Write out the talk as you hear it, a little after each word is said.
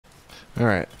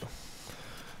Alright.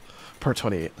 Part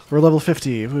 28. We're level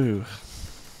 50. Woo.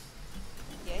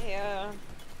 Yeah.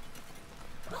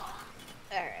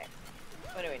 Alright.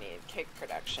 What do we need? Cake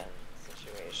production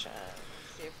situation.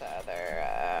 See if the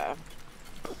other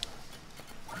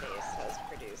base has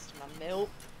produced my milk.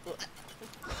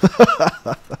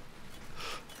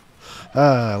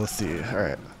 Let's see.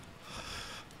 Alright.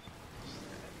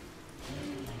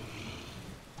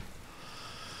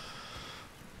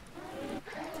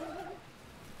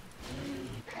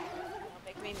 Don't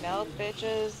make me milk,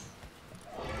 bitches.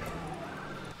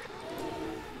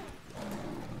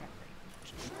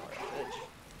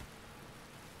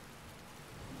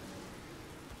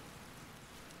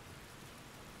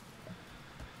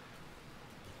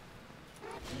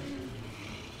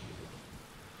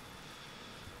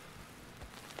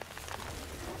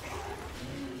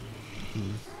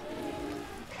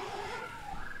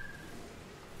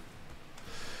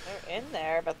 They're in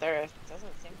there, but there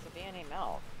doesn't seem to be any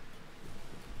milk.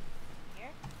 Here?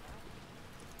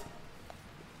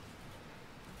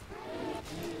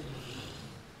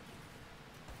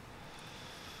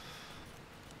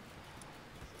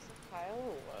 This is a pile of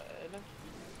wood.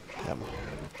 Yep.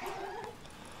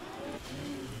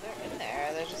 They're in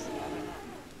there, they're just, I don't know.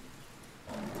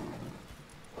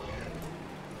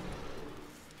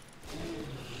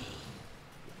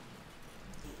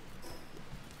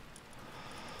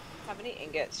 How many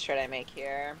ingots should I make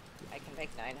here? I can make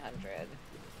 900.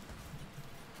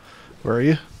 Where are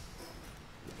you?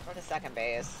 Or the second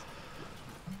base.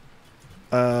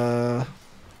 500?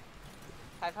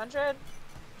 500?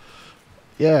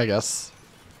 Yeah, I guess.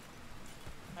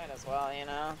 Might as well, you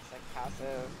know? It's like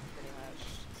passive, pretty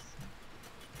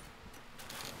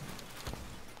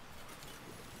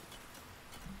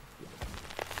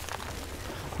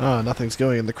much. Oh, nothing's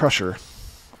going in the crusher.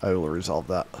 I will resolve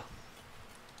that.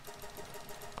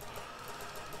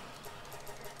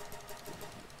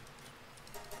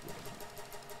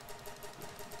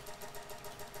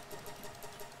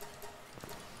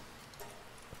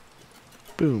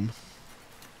 Boom.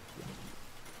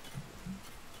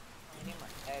 I need more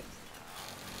eggs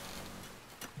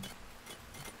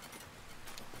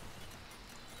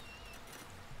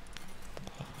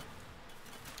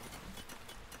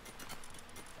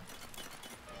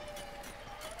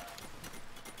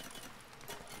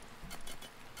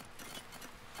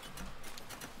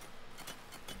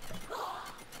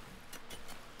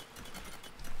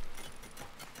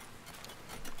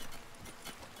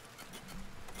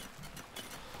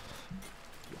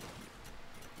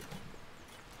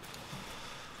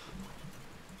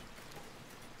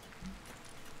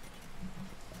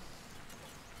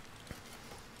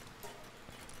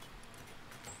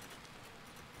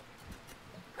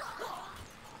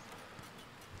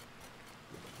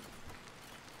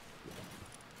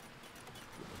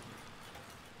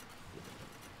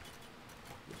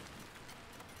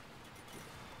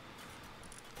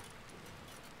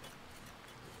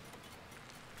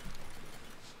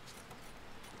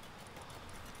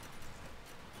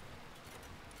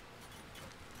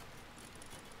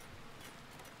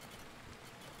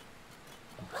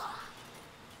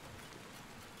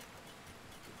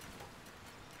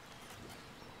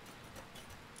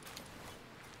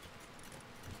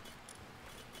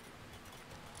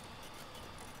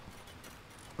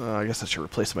now. I guess I should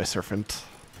replace my Serpent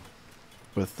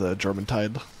with the German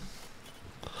Tide.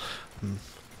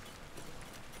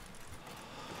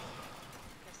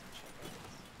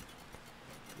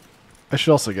 I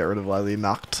should also get rid of Lily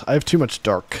Noct. I have too much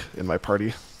dark in my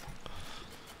party.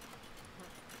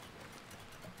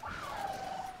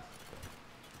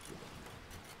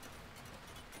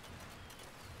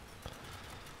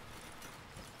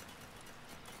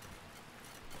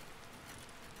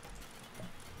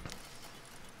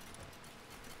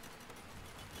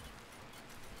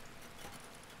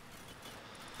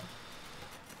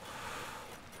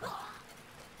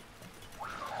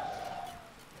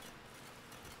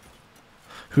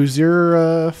 Who's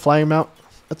your flying mount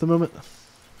at the moment?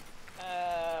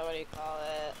 What do you call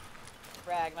it?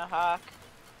 Ragnarok.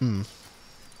 Hmm.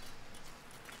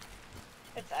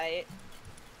 It's aight.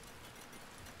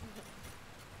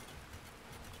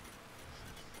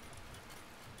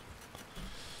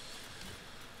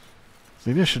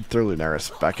 Maybe I should throw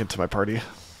Lunaris back into my party.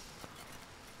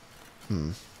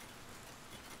 I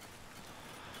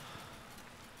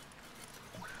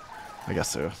guess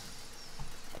so.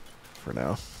 For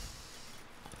now.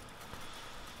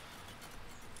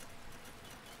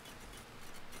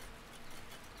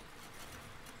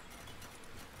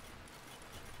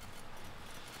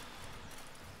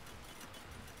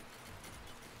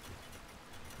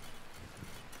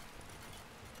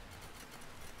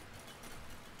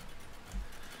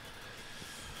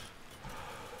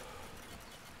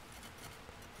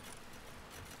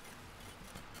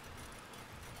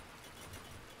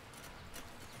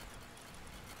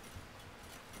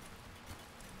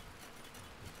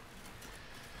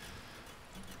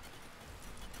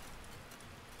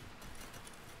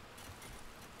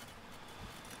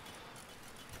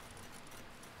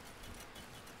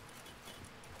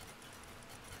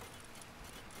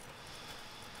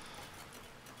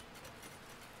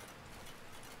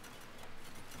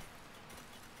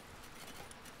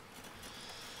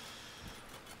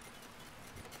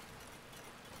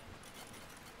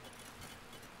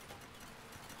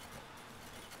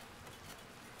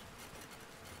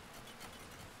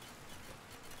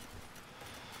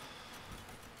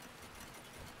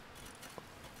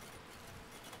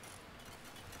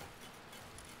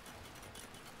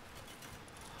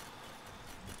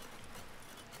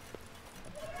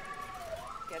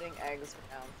 Hiding eggs for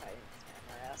now, I'm fighting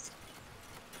spam rest.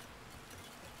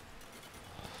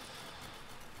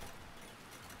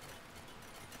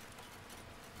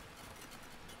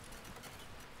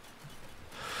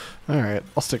 Alright,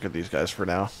 I'll stick with these guys for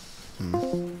now.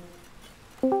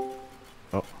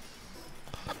 Oh.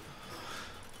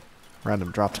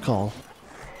 Random dropped call.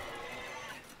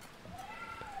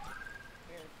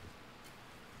 Weird.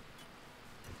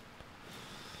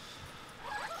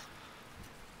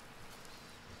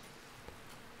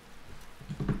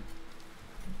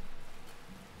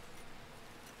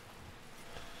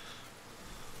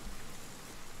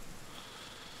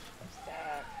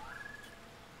 Stack.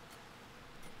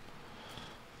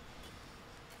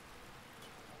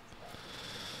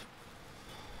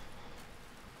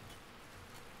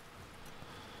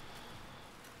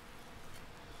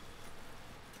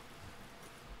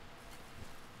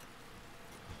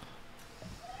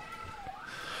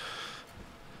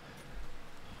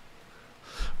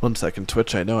 One second,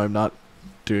 Twitch. I know I'm not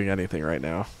doing anything right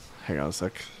now. Hang on a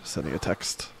sec. Sending a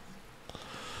text.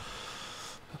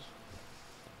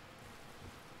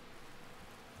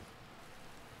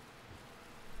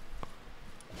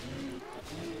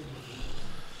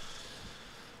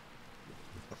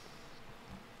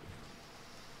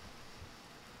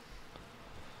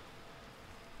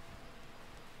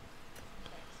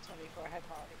 Thanks, 24 high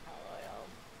quality cow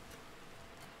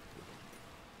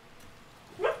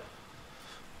oil.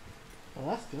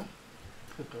 Alaska.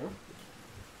 Good girl.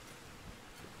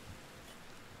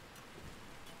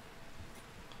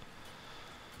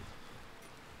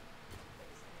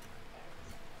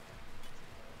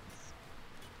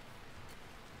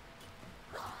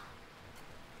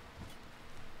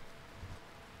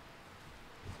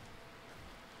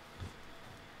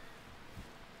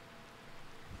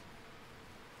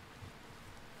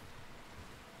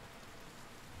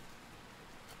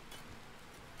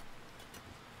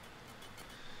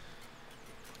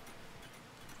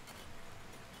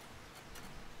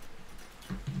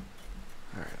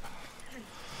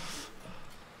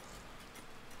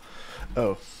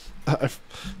 Oh, this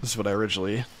is what I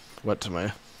originally went to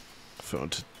my phone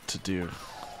to do.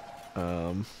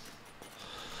 Let's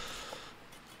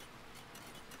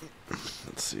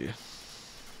see.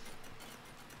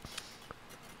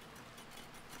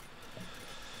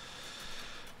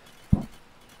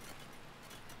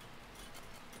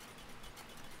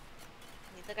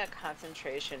 Needs like a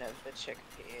concentration of the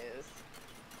chickpeas.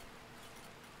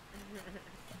 I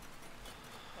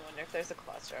wonder if there's a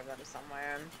cluster of them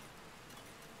somewhere.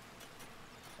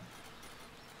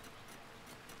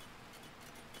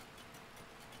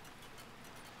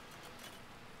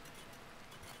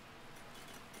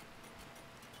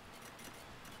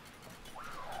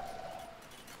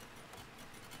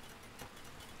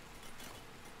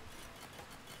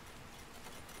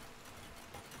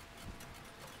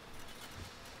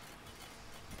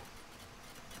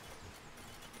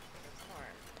 There's more.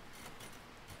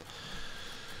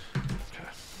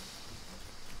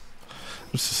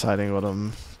 I'm just deciding what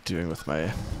I'm doing with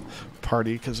my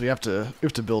party because we have to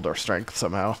build our strength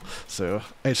somehow. So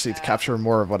I just need to capture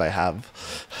more of what I have.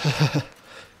 Yeah,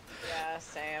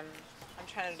 same. I'm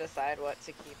trying to decide what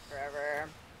to keep forever.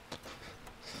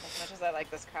 As much as I like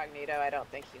this Cognito, I don't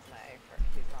think he's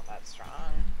not that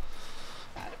strong.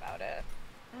 Bad about it.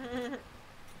 Gotta make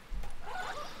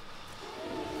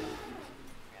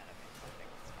something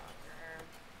stronger.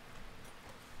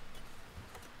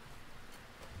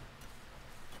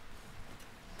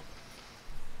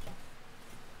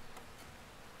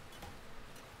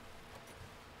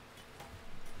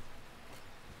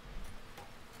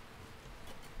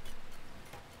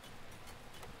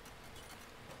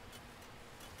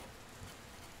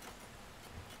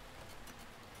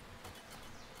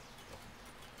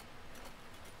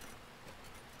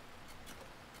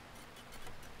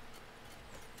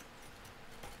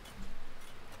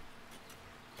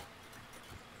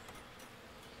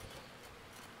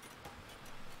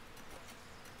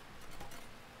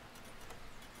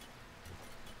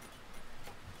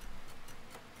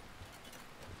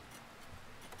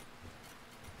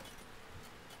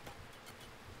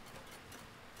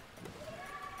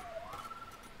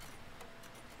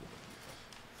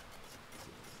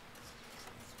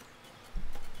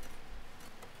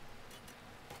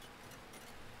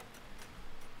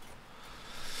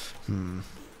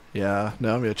 Yeah,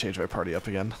 no, I'm gonna change my party up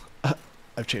again.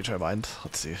 I've changed my mind.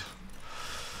 Let's see.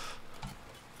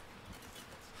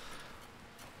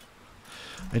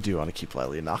 I do want to keep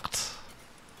Lily knocked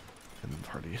in the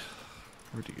party.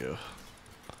 Where'd you go?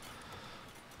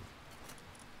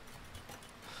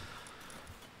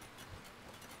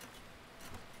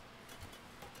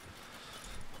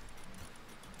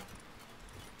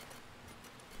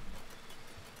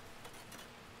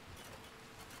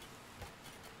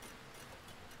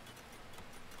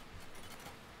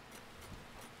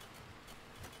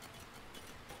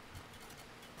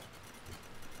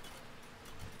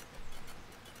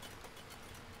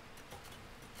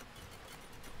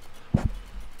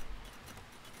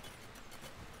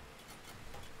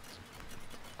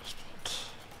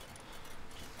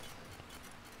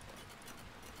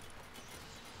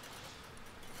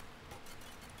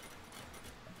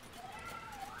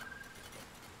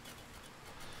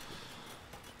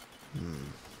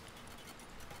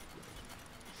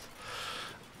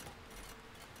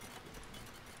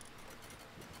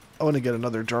 I want to get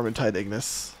another Dormantide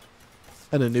Ignis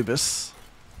and Anubis.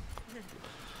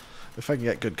 If I can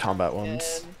get good combat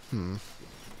ones,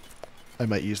 I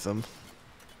might use them.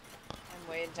 I'm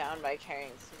weighed down by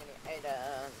carrying too many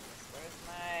items. Where's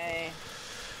my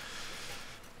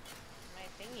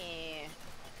thingy?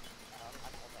 Oh, I'm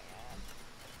not holding it.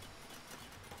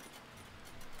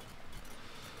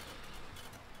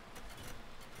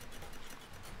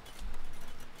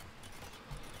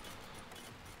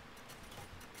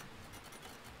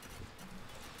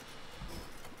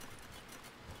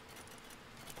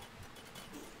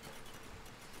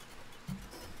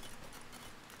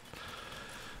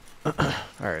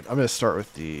 Alright, I'm going to start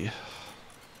with the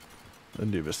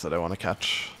Anubis that I want to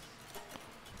catch.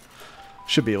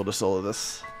 Should be able to solo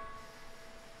this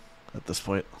at this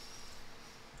point.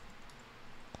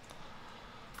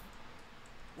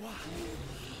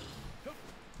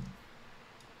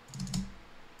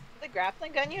 The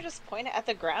grappling gun, you just point it at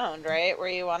the ground, right? Where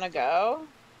you want to go?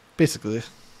 Basically.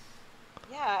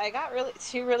 Yeah, I got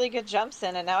two really good jumps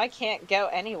in, and now I can't go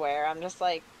anywhere. I'm just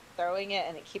like throwing it,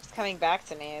 and it keeps coming back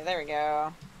to me. There we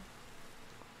go.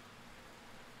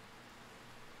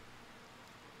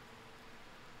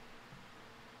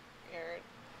 Weird.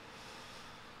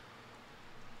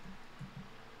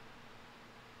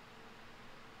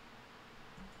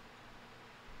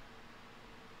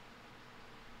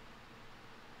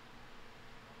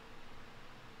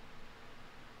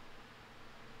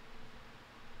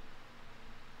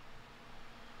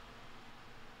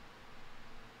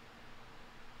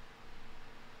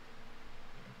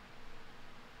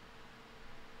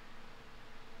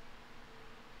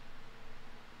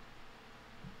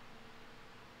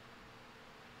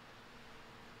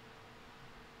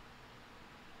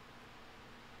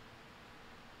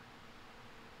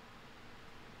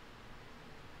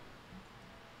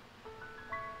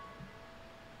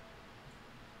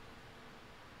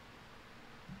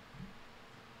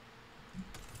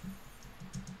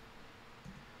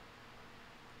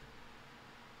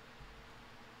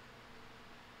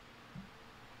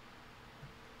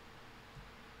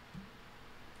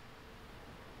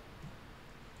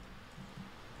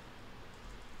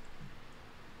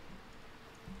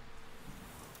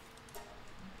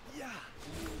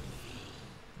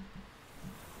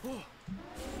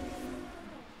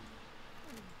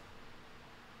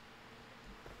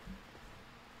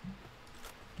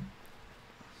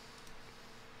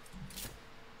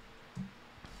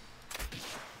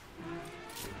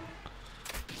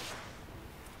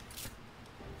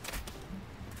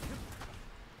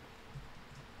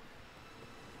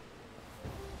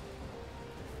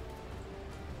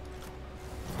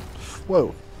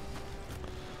 Whoa.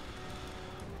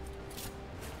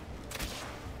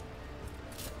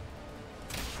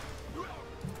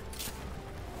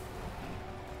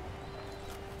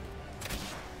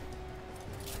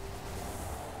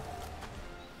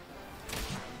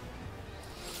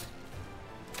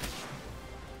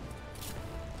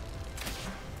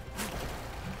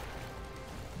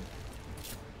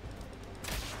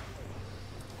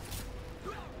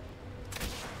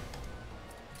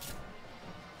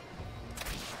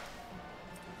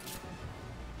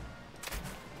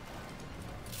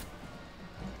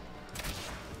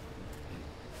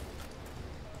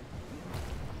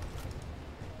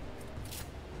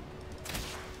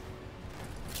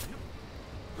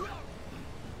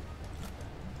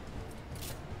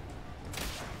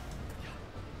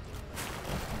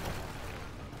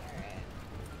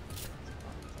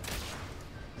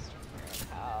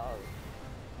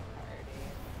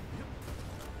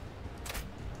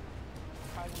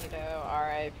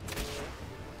 RIP.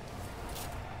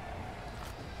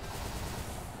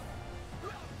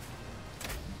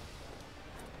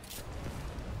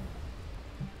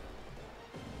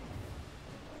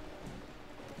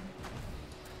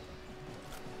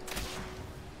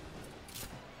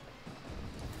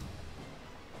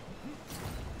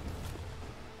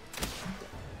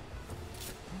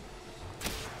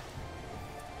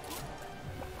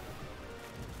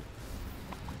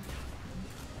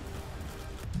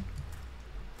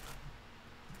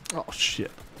 Oh shit.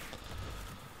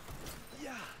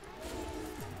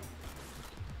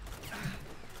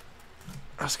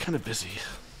 I was kind of busy.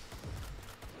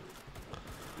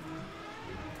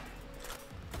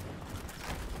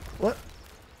 What?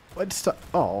 Why'd stop?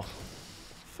 Oh.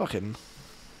 Fucking.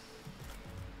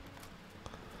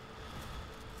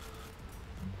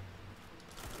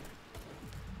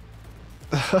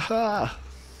 Haha.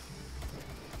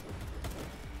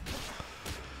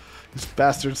 This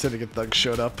bastard sitting at Thug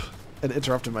showed up and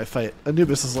interrupted my fight.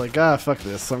 Anubis is like, ah, fuck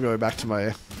this. I'm going back to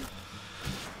my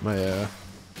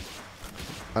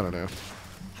I don't know.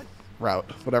 route,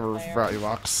 whatever Layer. route he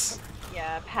walks.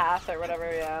 Yeah, path or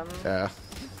whatever, yeah. Yeah.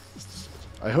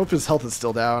 I hope his health is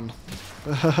still down.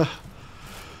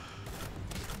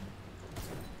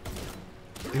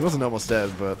 He wasn't almost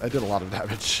dead, but I did a lot of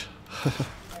damage.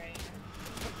 Right.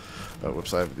 Oh,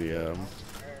 whoops, I have the,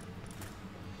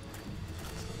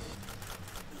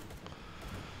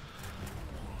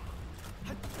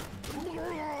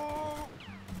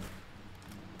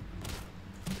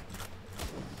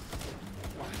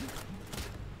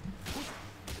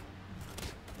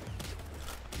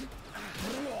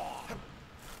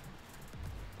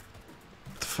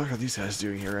 What the fuck are these guys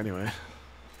doing here anyway?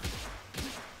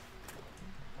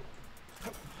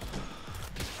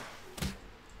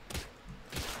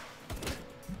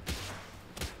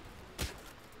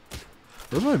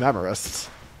 Where's my Mammorests?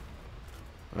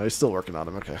 Oh, he's still working on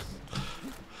him, okay.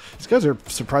 These guys are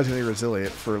surprisingly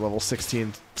resilient for level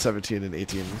 16, 17, and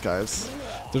 18 guys.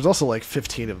 There's also like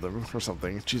 15 of them or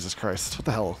something. Jesus Christ, what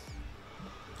the hell?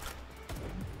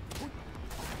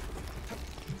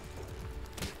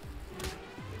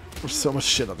 There's so much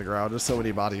shit on the ground, there's so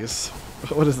many bodies.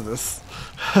 What is this?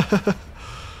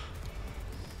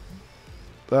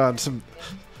 And some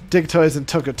Digtoys and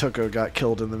Toko Toko got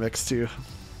killed in the mix too.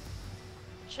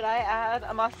 Should I add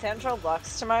a Mothsandra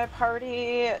Lux to my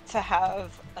party to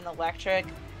have an electric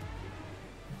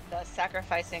that's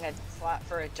sacrificing a slot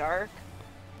for a dark?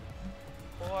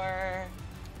 Or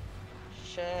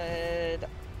should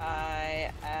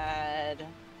I add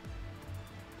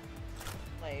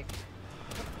like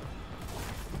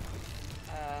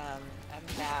a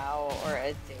Mao or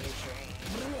a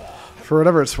Daydream? For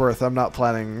whatever it's worth, I'm not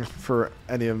planning for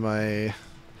any of my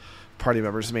party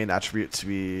members' main attribute to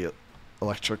be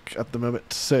electric at the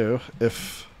moment, so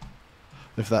if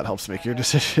that helps make your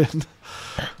decision.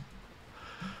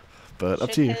 But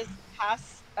up to you.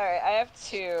 Alright, I have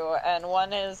two, and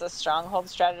one is a stronghold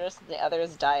strategist, and the other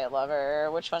is diet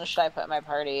lover. Which one should I put in my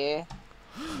party?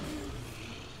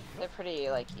 They're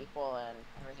pretty like equal in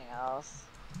everything else.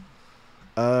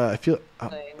 I feel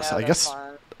So I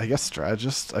guess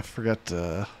strategist. I forget.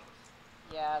 Yeah,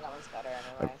 that one's better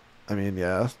anyway. I mean,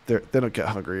 yeah, they don't get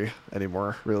hungry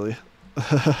anymore, really.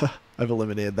 I've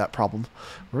eliminated that problem.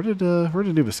 Where did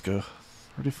Anubis go?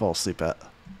 Where did he fall asleep at?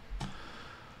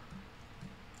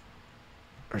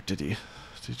 Or did he?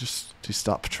 Did he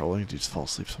stop patrolling? Did he just fall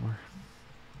asleep somewhere?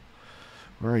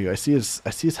 Where are you? I see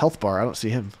his health bar. I don't see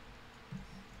him.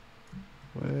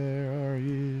 Where are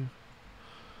you?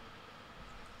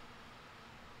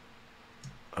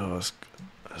 Oh, it's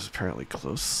apparently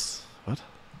close. What?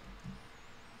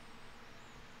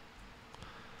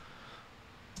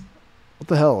 What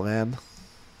the hell, man?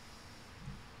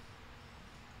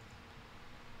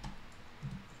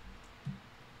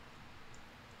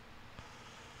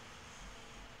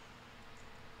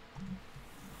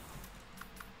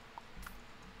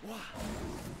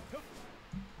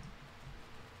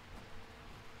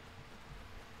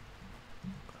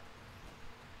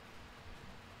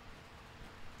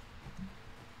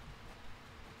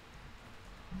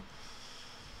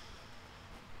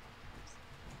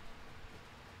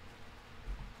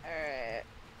 Alright.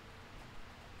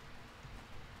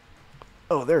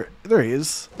 Oh, there he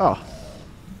is. Oh.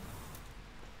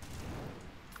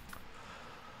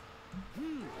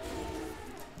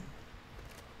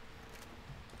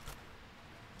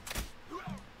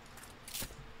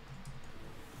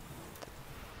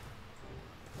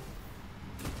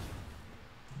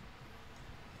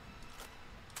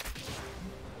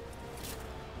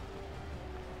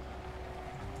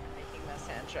 Making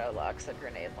Mothsandra Lux a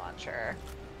grenade launcher.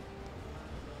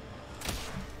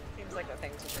 Seems like the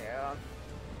thing to do.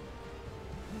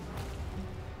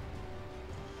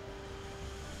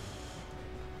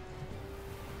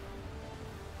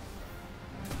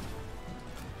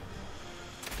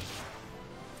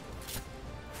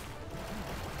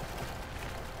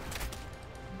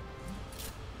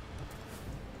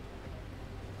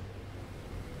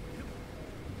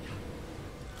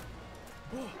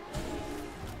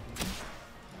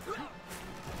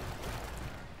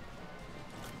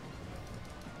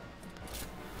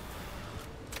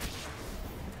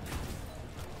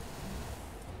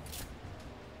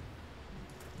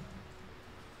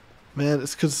 Man,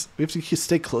 it's because we have to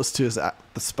stay close to the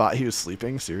spot he was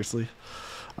sleeping. Seriously,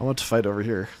 I want to fight over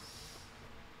here.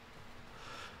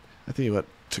 I think he went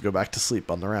to go back to sleep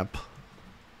on the ramp.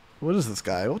 What is this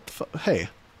guy? What the fuck? Hey.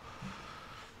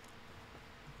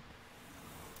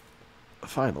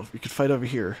 Fine, we could fight over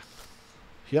here.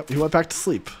 Yep, he went back to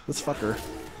sleep. This fucker.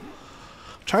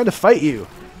 I'm trying to fight you.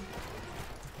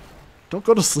 Don't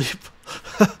go to sleep.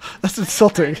 That's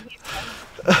insulting.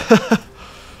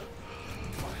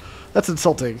 That's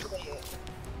insulting.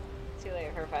 Too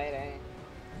late for fighting.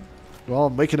 Well,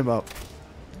 I'm waking him up.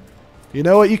 You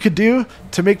know what you could do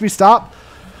to make me stop?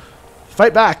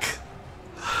 Fight back.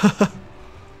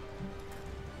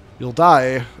 You'll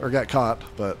die or get caught,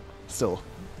 but still.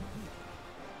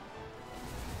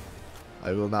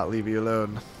 I will not leave you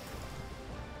alone.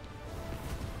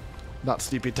 Not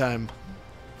sleepy time.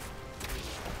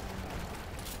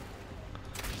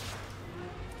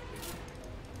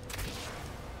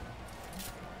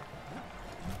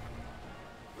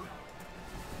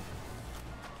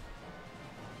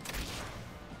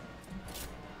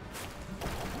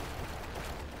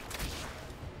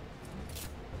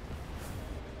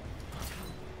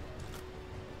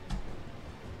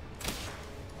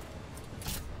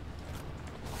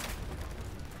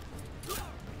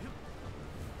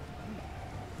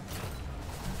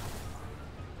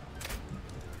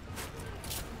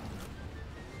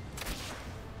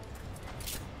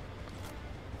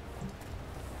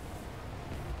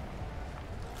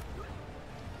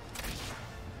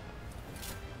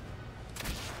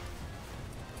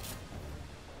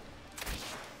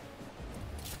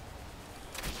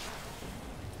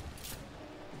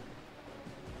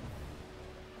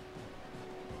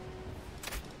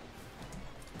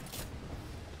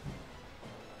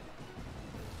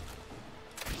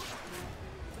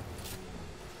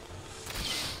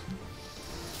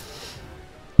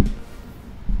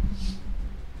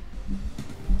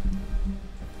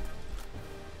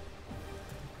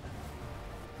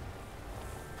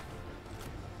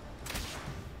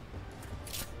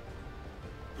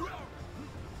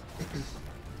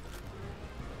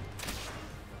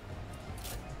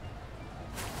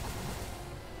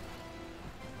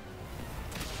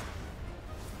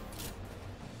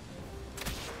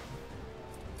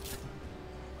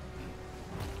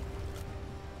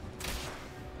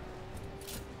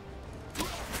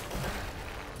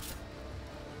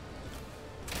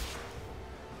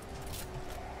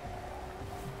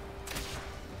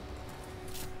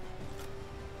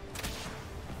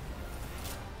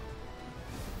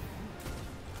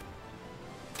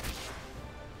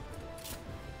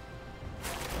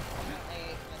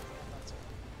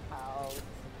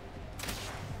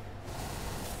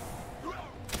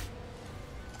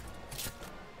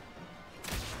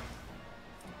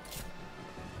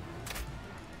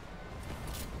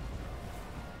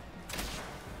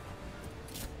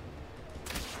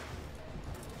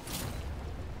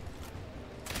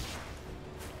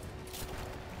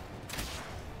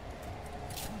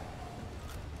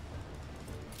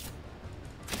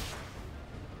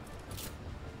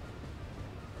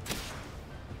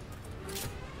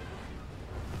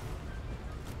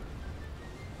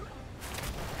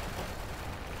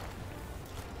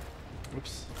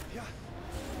 Oops. Yeah.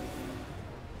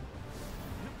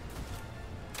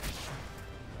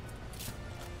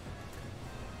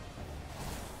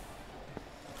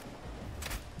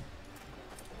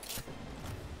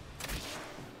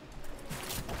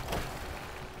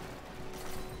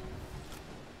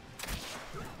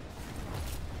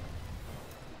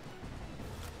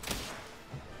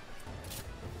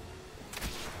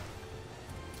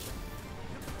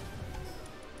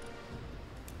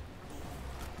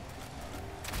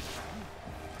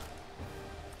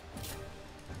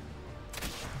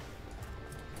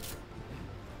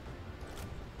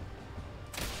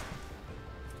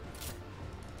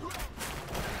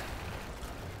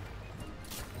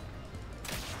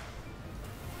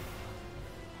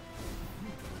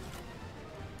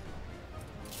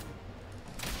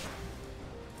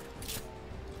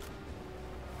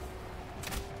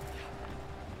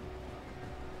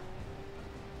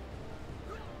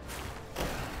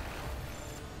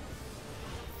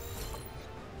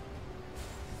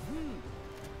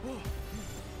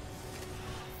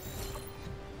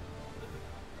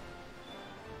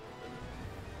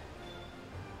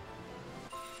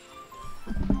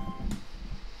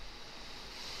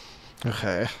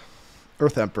 Okay.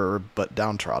 Earth Emperor, but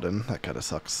downtrodden. That kind of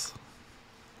sucks.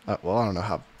 Well, I don't know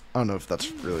how. I don't know if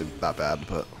that's really that bad,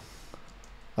 but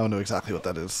I don't know exactly what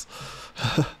that is.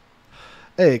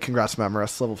 Hey, congrats,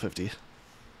 Mamoris, level 50.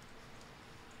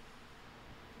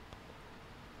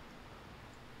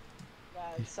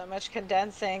 God, so much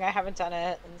condensing. I haven't done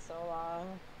it in so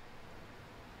long.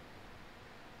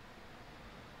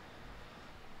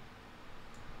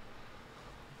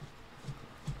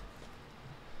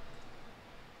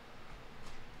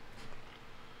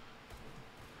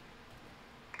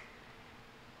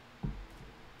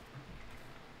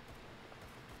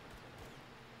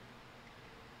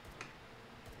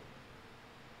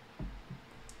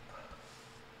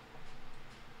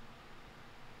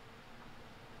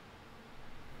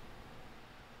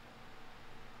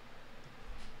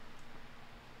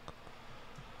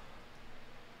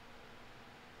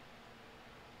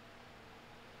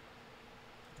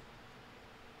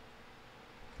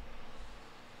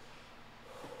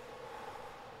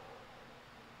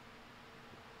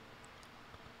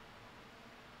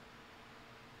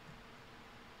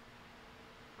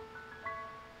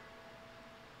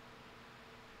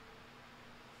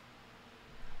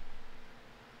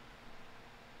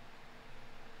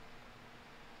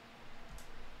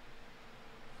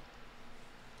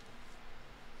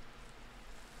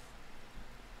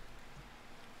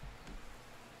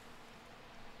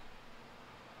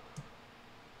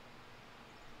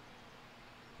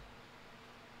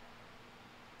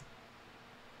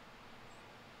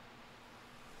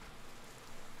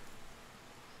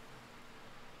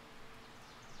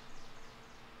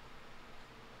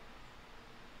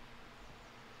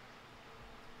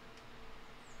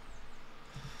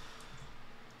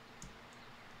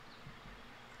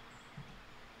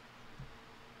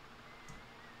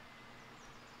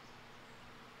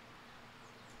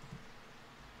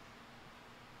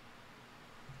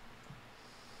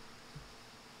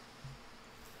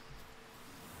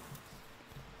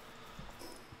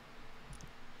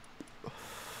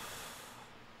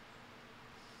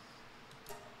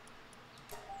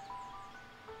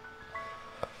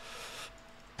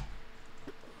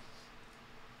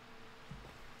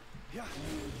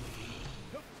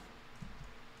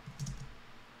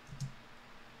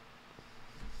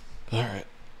 Alright.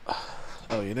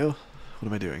 Oh, you know? What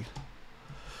am I doing?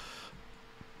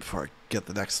 Before I get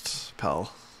the next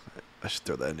pal, I should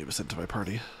throw that Anubis into my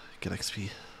party. Get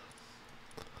XP.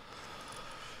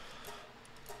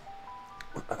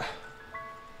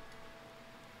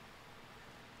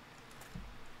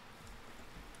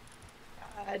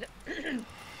 God.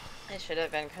 I should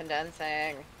have been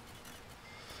condensing.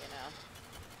 You know.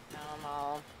 Now I'm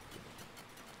all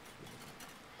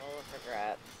full of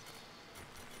regrets.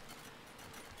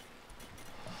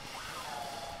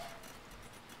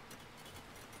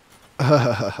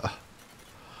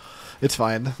 It's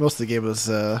fine. Most of the game was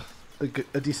a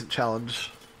decent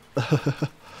challenge.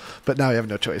 But now you have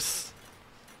no choice.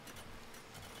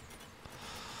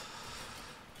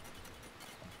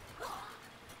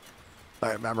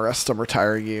 Alright, Mamarest, I'm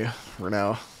retiring you for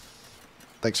now.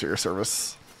 Thanks for your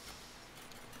service.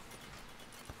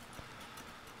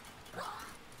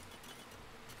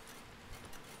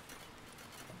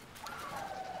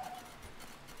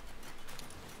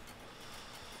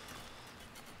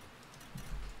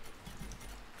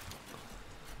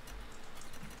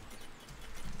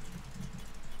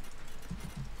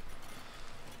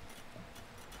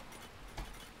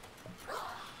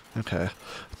 Okay,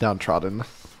 downtrodden.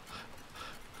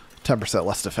 10%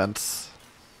 less defense.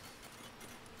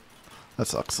 That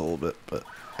sucks a little bit, but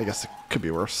I guess it could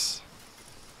be worse.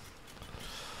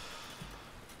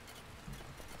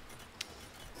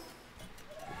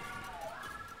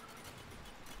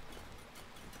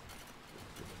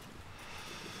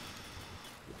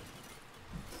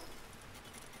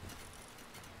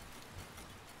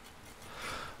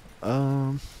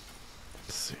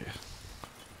 Let's see.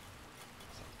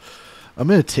 I'm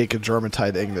gonna take a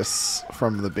Jormuntide Ignis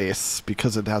from the base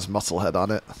because it has Musclehead on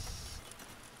it,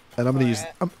 and I'm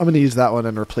gonna use that one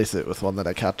and replace it with one that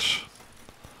I catch.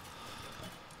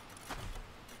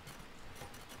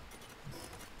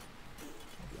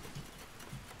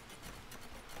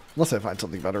 Unless I find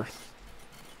something better.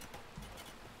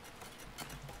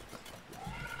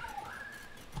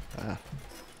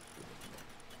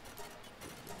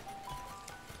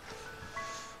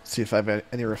 See if I have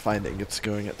any refined ingots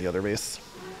going at the other base.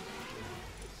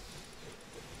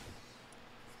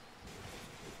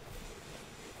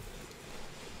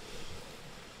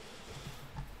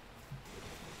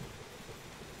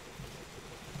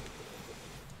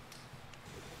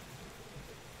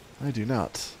 I do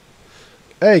not.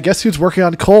 Hey, guess who's working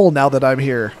on coal now that I'm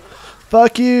here?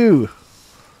 Fuck you!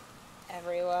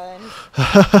 Everyone.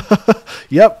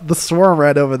 Yep, the swarm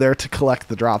ran over there to collect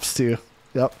the drops too.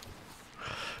 Yep.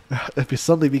 It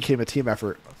suddenly became a team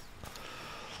effort.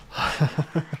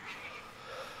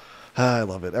 I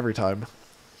love it every time.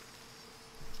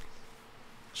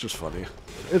 It's just funny.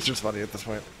 It's just funny at this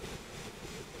point.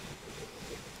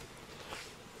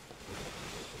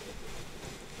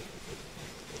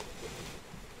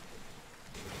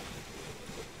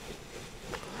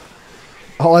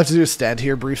 All I have to do is stand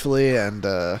here briefly, and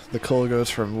the coal goes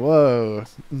from, whoa,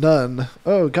 none.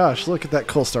 Oh gosh, look at that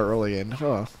coal start rolling in.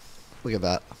 Oh, look at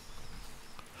that.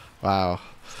 Wow.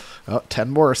 Oh,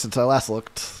 10 more since I last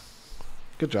looked.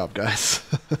 Good job, guys.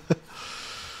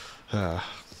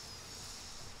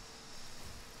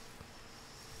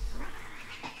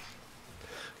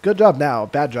 Good job now.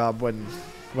 Bad job when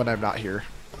I'm not here.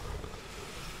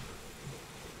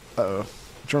 Uh-oh.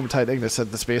 Jormuntide Ignis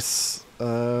said the space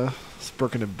is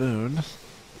broken a boon.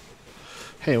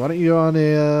 Hey, why don't you go on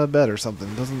a bed or something?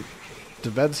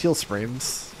 Do beds heal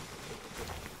sprains?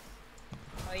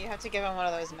 Well, you have to give him one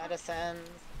of those medicines.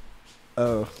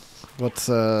 Oh. Let's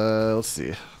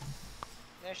see.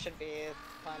 There should be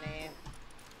plenty.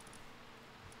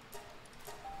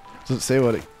 Does it say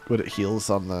what it heals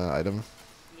on the item?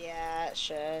 Yeah, it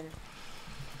should.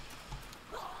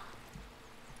 Oh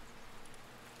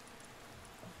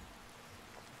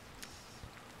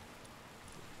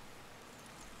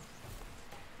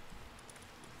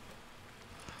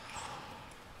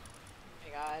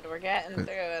my god, we're getting through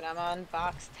it. I'm on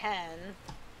box 10.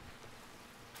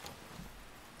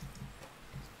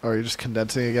 Oh, are you just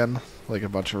condensing again? Like a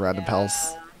bunch of random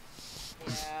pals?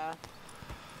 Yeah.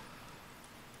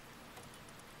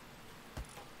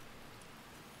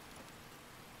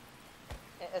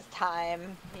 It is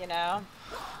time, you know?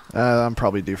 I'm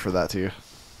probably due for that too.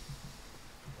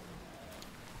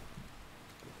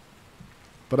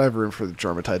 But I have room for the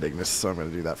Jormuntide Ignis, so I'm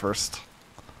going to do that first.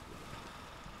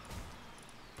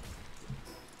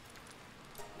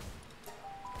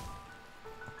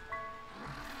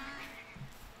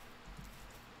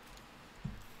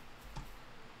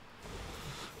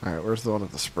 Alright, Alright, where's the one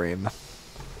with the sprain?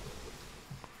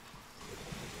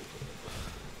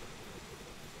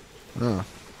 Oh.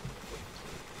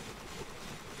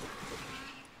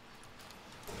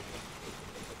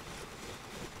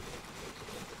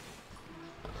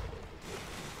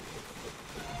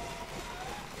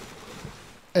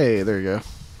 Hey, there you go.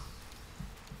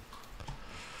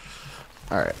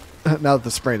 Alright, now that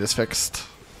the sprain is fixed.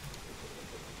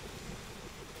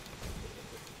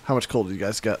 How much coal did you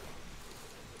guys get?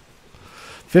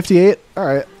 58?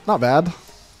 Alright, not bad.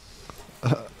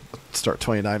 Start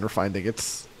 29 refined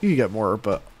ingots. You can get more,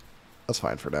 but that's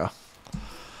fine for now.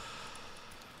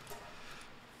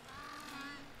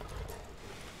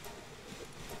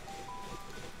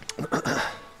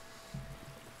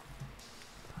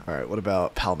 Alright, what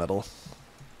about palmetal?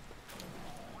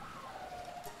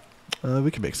 We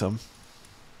can make some.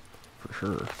 For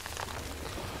sure.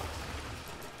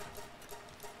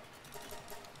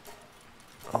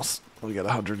 We got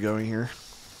 100 going here.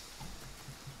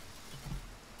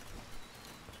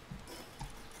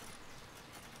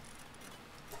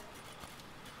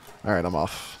 Alright, I'm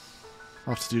off.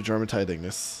 I'll have to do Jormatide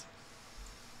Ignis.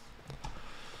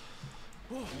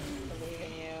 Believe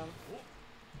in you.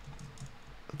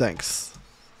 Thanks.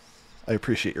 I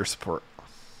appreciate your support.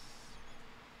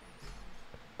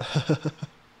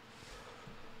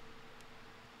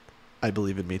 I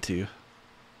believe in me too.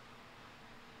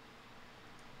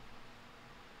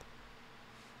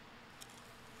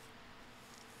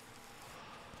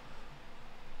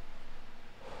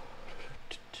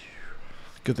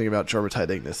 Good thing about Jormatide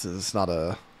Ignis is it's not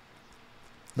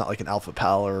like an alpha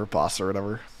pal or boss or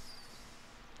whatever.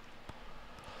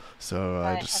 So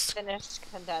I just finished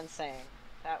condensing.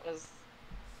 That was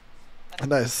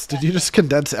nice. Did you just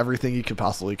condense everything you could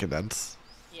possibly condense?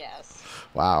 Yes.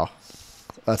 Wow,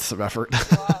 that's some effort.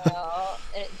 Well,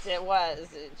 it was.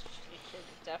 You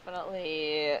should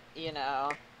definitely, you know,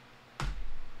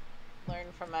 learn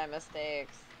from my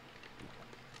mistakes.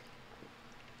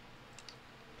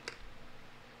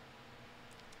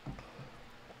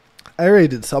 I already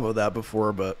did some of that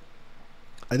before, but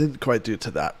I didn't quite do it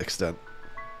to that extent.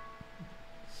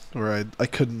 Where I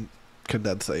couldn't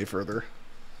condense any further.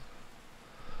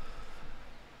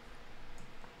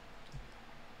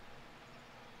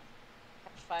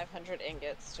 I have 500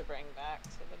 ingots to bring back to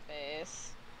the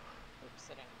base. Oops, I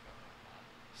didn't go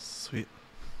like that. Sweet.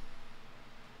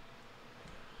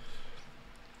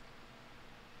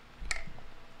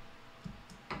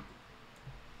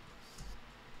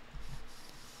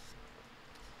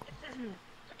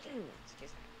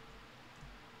 Excuse me.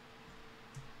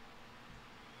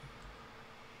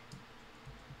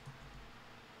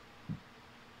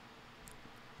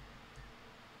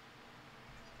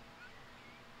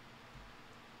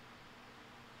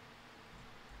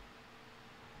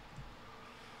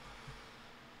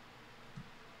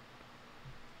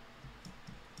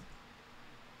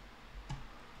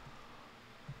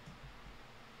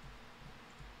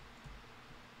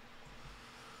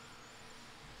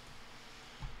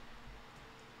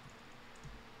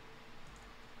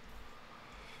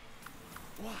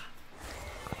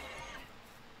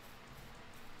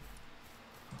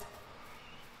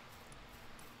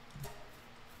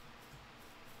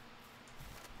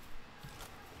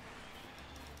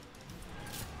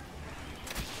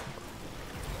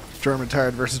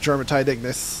 Jormatide versus Jormatide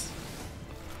Ignis.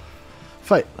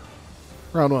 Fight.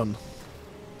 Round one.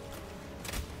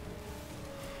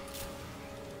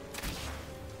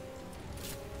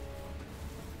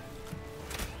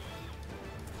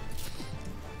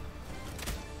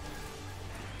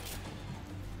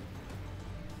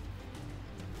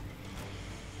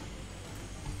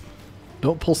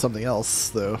 Don't pull something else,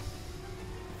 though.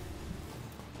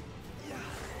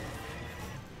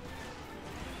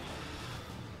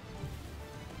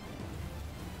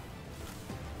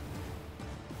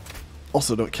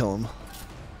 Also, don't kill him.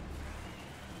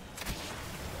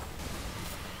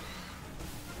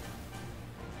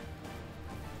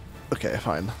 Okay,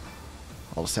 fine.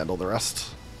 I'll just handle the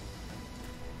rest.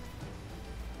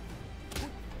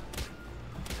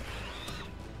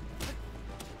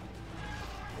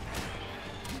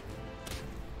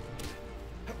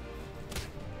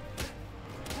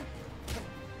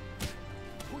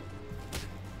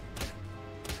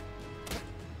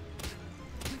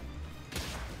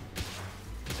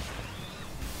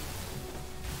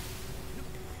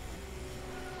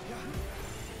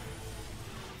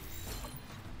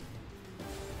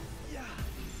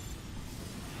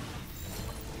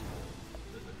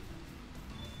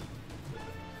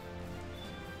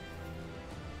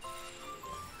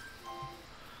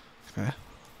 Okay. Got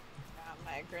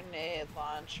my grenade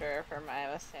launcher for my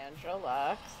Lysandra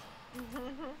Lux.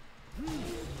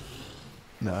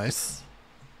 Nice.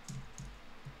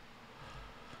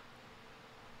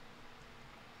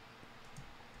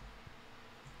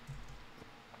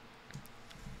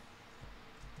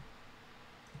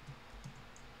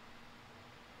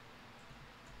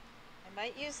 I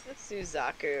might use the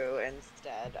Suzaku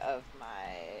instead of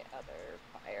my other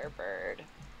Firebird.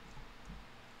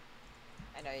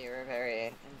 I know you were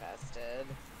very invested.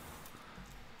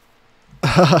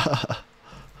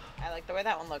 I like the way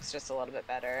that one looks just a little bit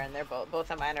better, and they're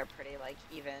both of mine are pretty like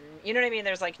even. You know what I mean?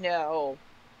 There's like no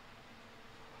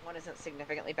one isn't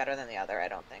significantly better than the other. I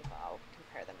don't think. I'll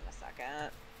compare them in a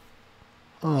second.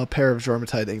 Oh, a pair of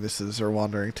Jormatide Ignises are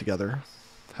wandering together.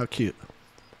 How cute.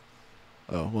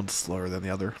 Oh, one's slower than the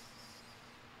other.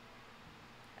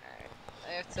 Alright.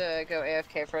 I have to go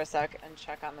AFK for a sec and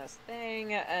check on this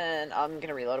thing, and I'm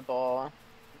gonna reload a bowl.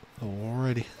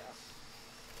 Alrighty.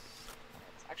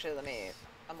 Actually,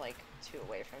 I'm like 2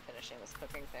 away from finishing this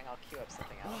cooking thing. I'll queue up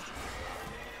something else.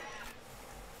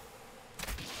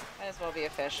 Might as well be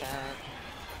efficient.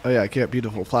 Oh yeah, I get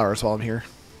beautiful flowers while I'm here.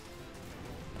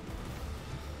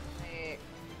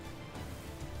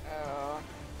 Oh.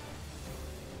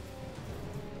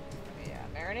 Yeah,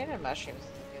 marinated mushrooms is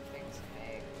a good thing to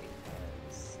make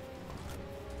because...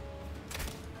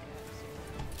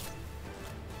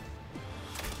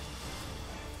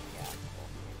 Yeah,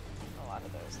 cool. A lot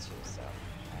of those too, so...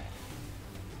 Alright.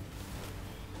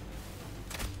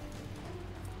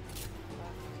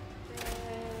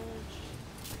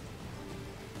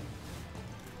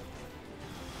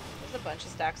 There's a bunch of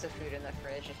stacks of food in the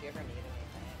fridge if you ever need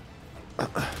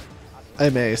anything. I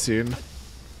may soon.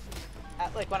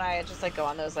 Like when I just like go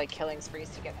on those like killing sprees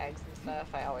to get eggs and stuff,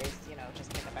 I always, you know,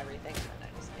 just pick up everything and then I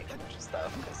just make a bunch of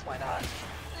stuff, because why not?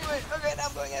 Anyway, okay, now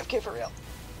I'm going AFK for real.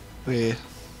 Yeah.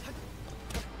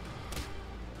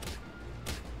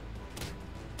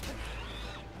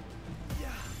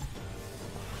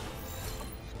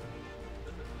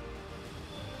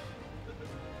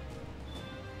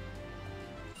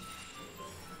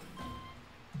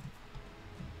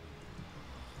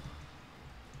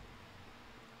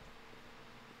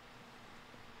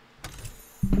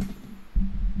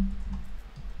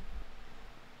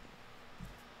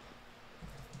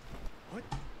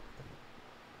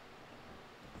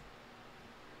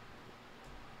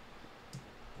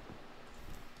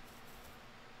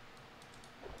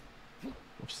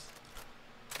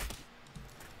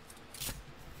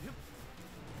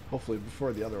 Hopefully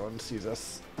before the other one sees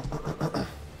us.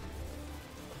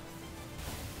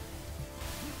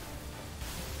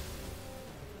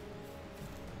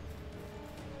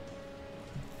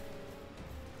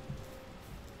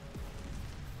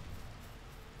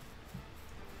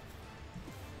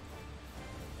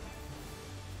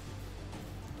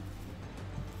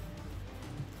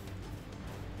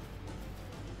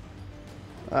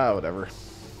 Ah, whatever.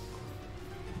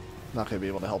 Not gonna be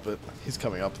able to help it. He's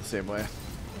coming up the same way.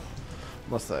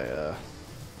 Unless I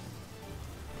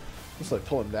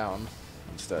pull him down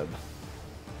instead.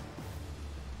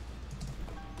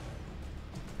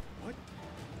 What?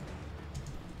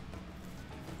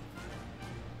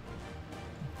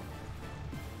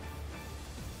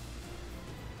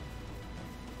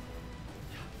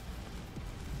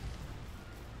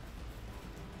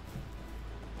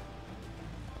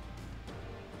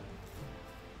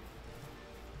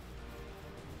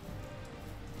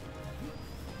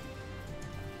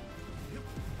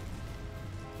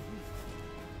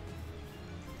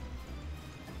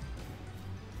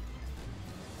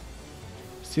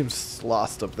 Seems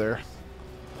lost up there.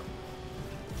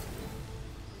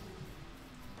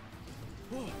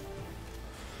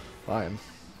 Fine.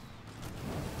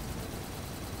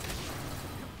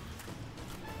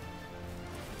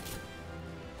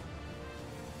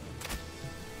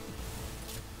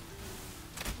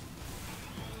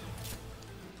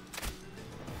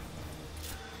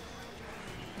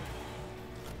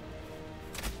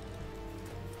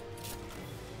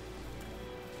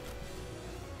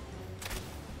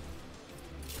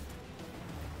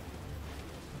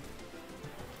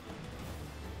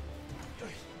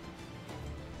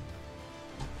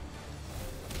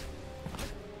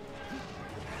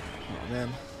 Man.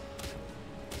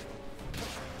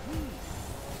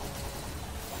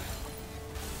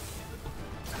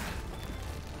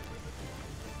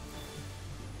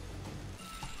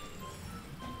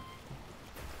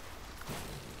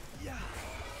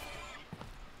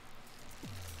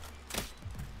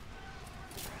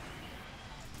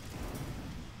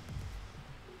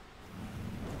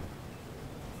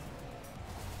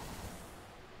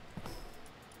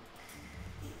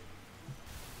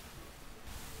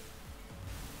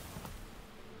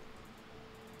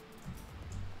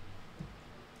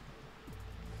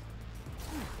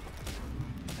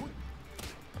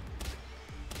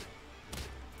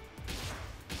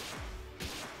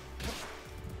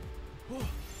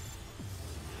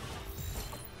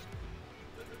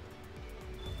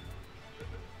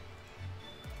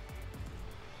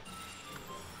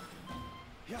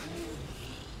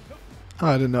 Oh,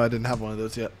 I didn't know I didn't have one of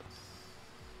those yet.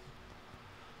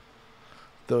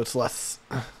 Though it's less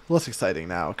exciting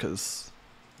now because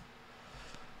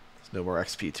there's no more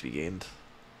XP to be gained.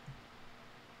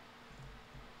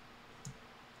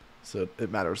 So it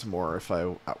matters more if I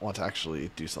want to actually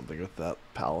do something with that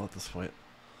pal at this point.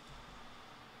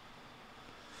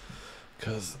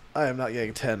 Because I am not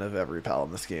getting 10 of every pal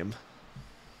in this game.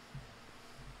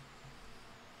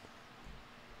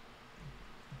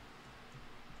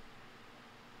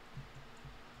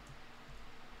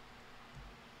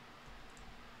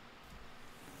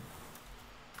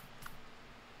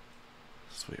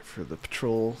 Just wait for the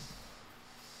patrol.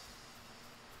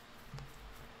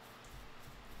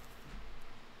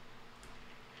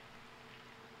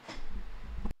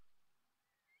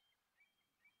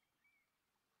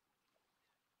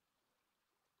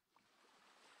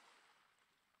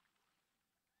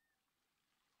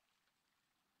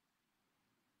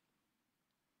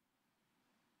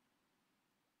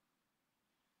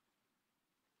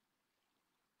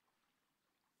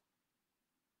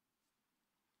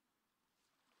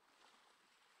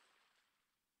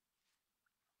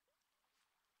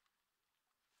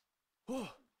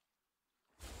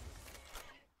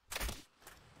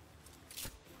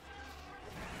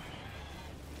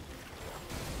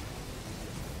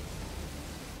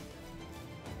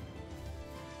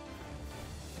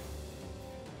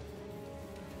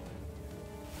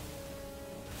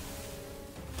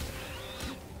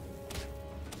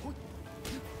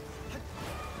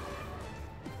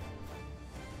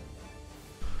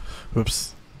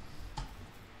 Whoops.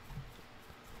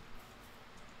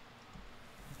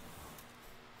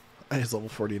 He's level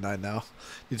 49 now.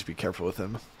 Need to be careful with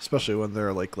him, especially when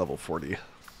they're like level 40.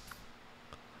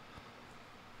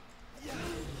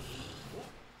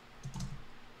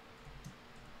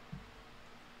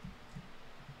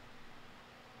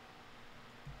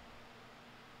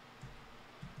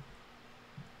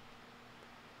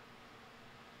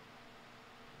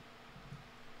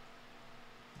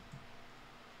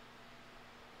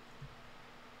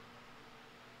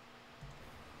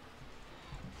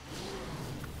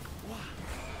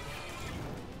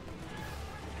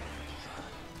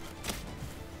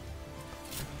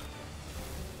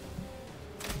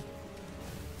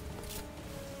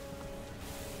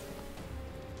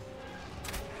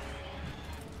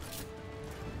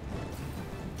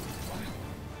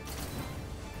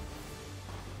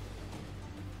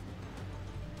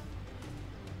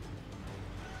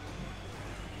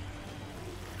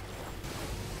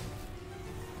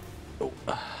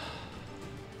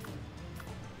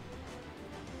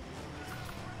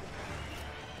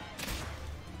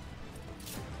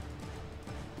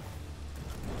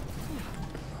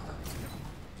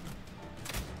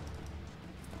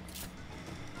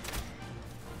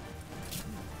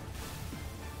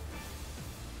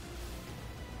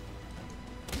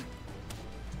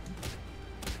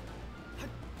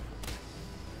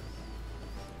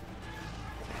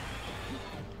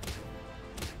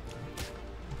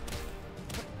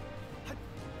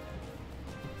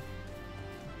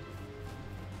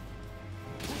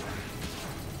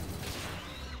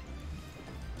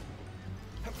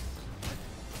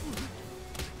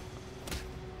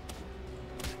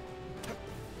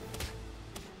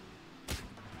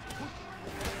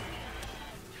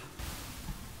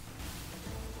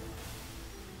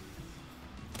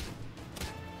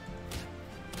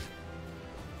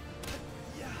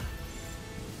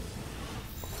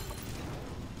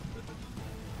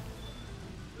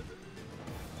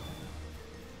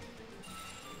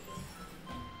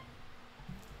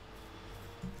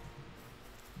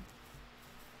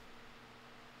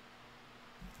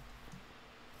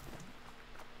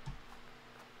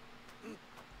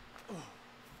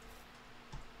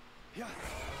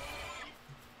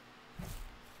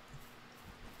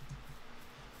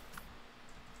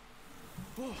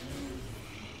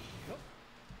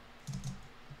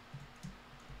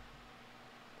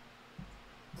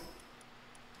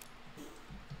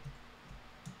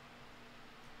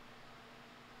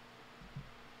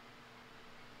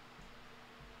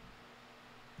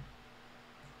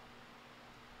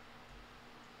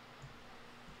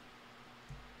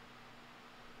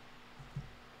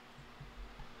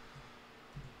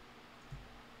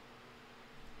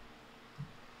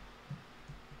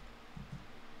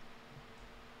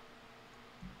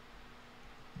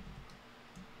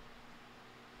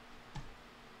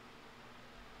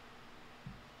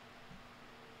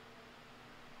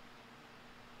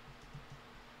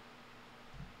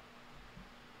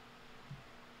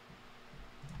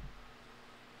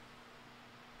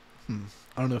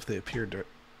 I don't know if they appear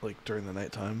like during the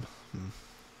nighttime.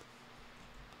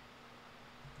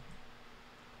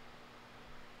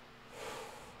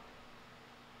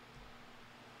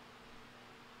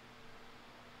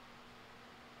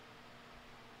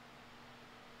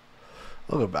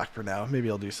 I'll go back for now. Maybe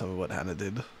I'll do some of what Hannah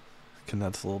did.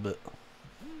 Condense a little bit.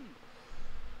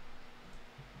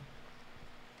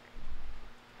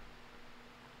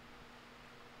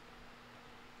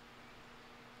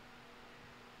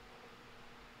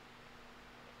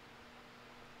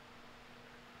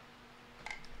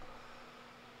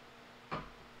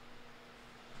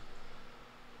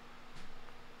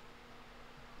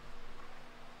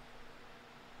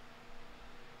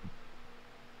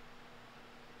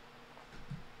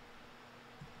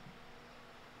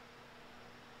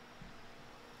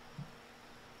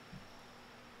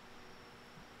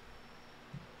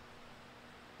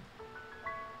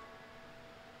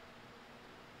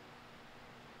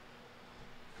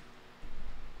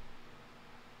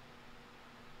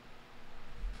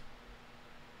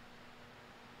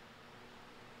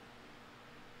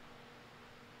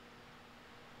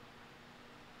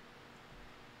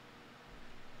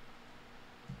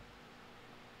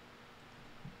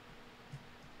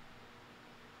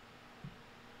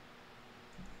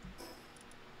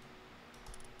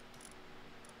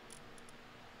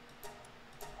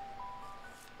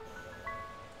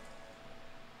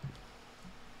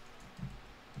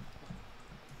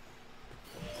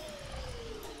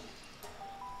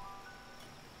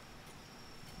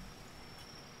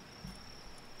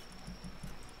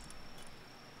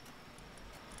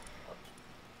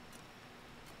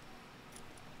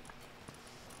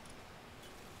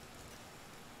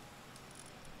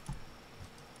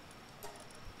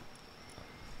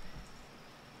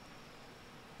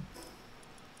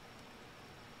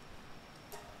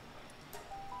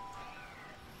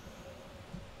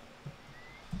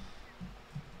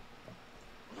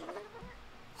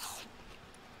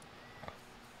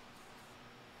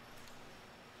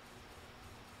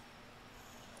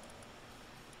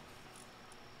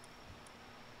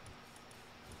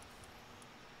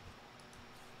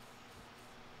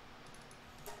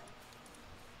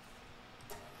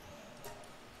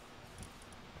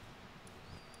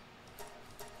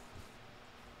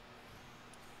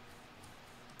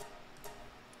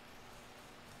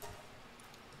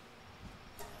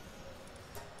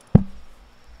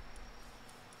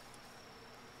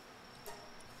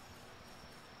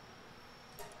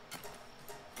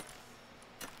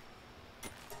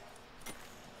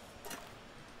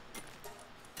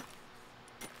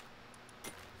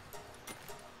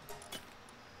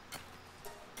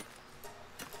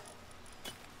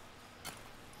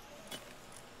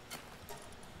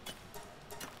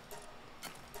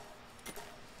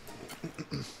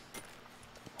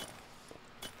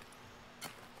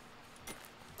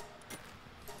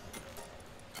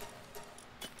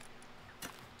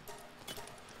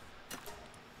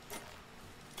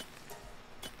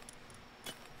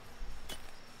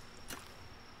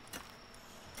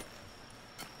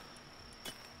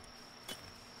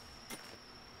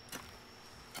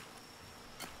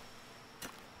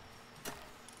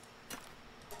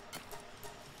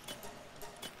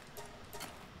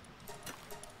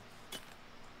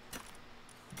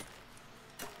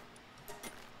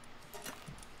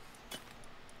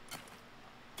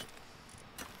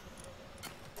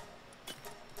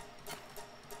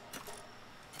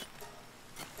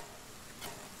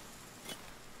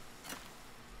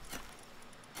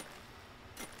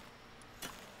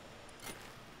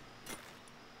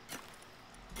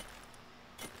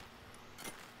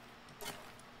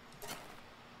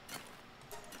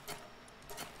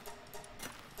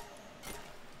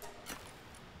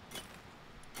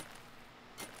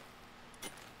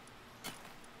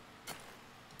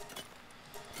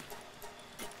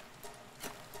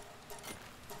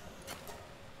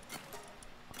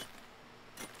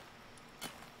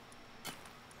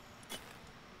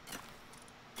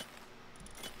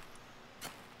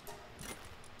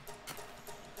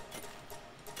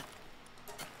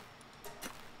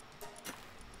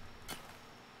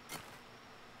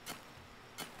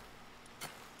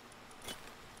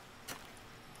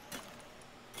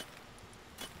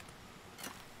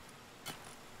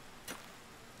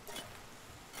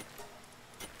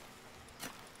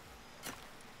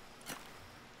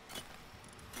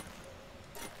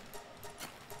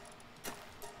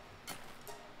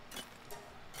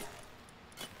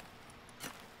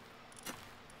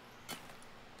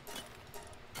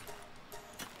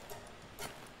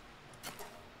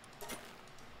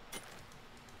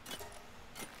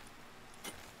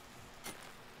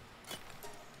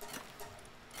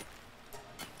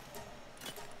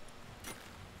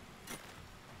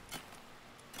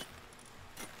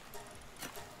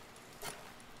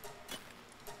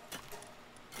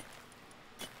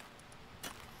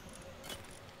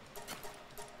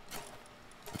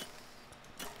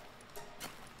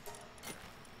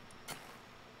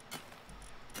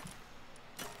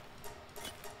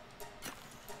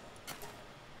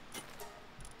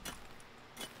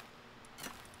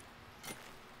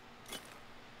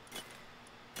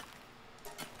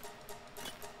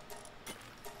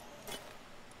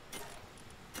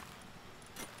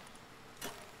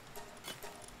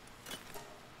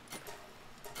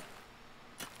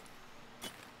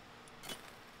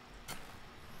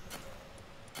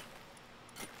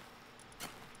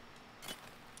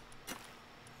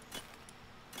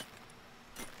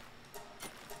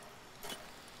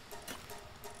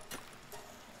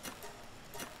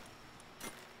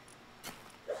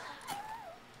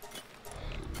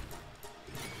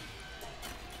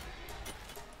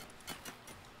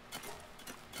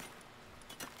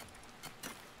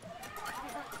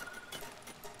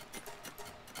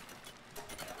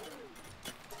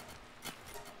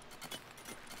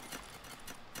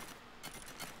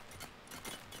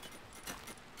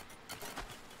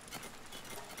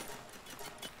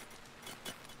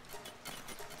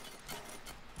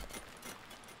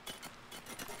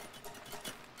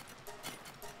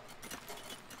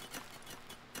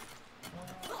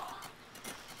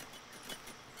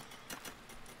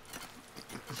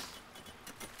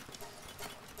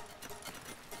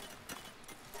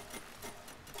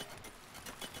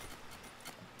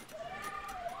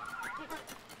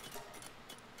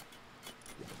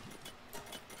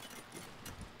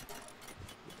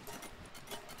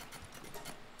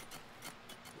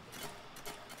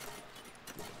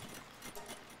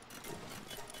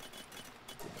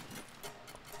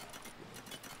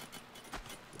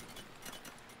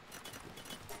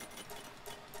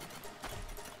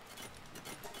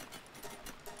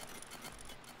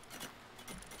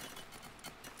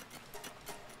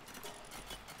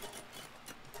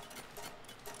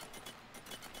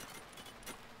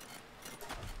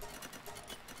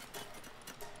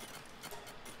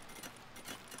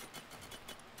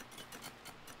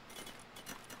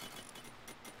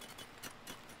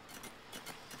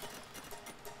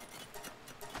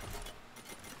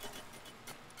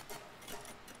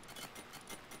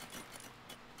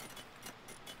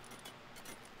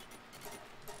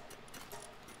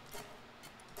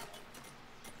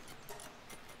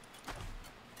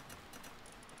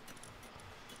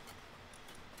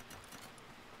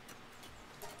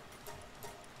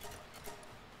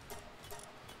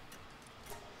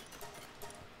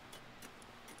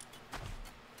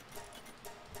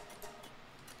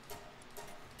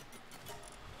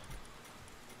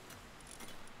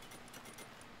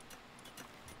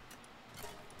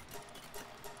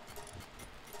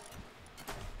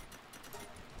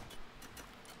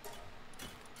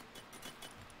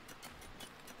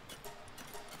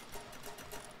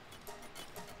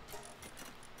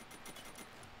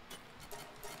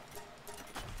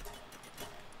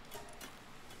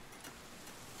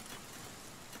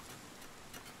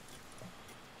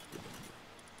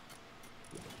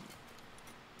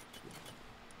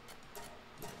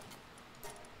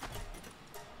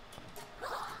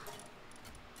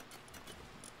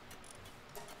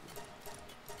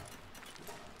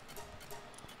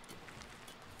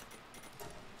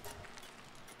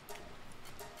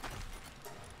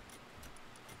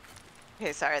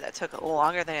 Okay, sorry, that took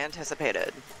longer than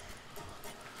anticipated.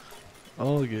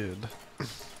 All good.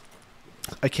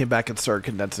 I came back and started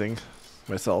condensing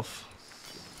myself.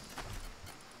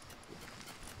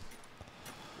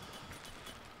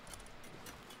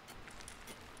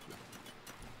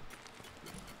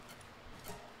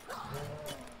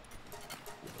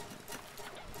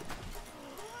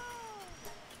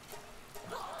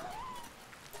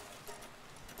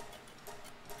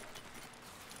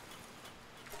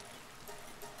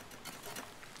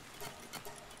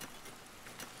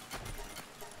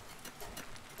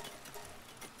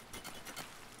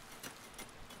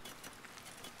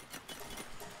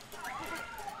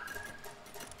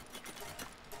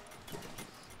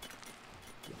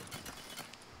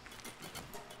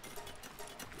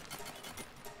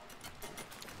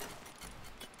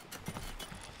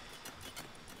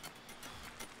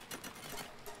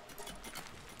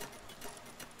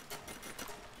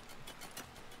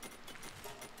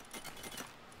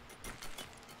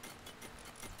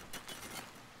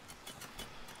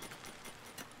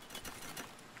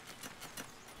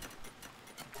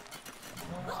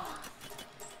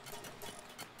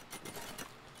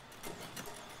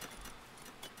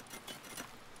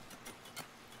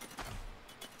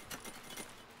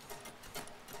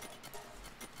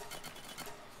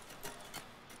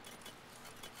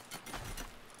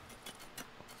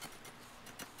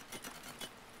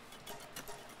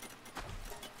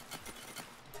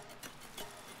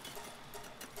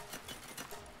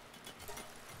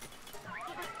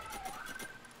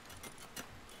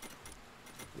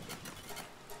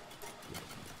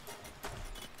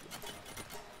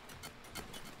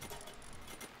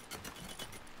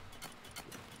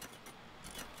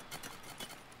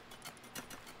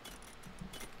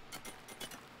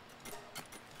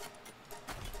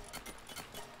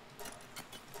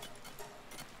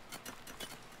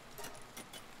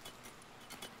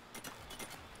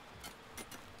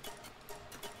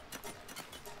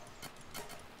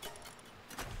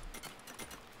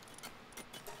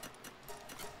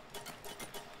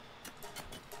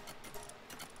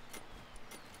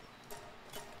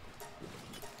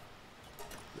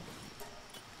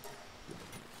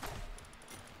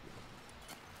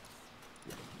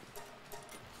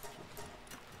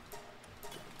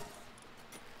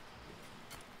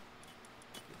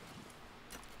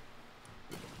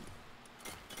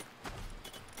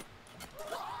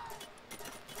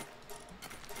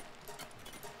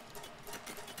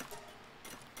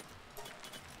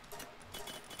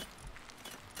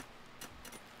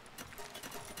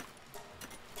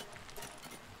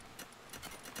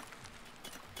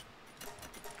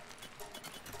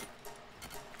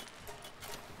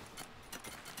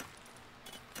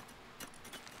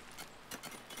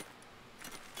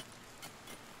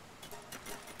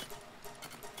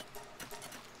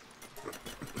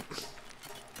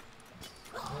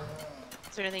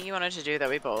 Is there anything you wanted to do that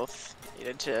we both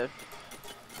needed to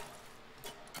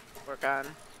work on?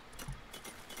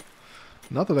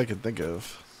 Not that I can think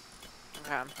of.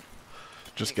 Okay.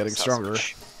 Just getting stronger.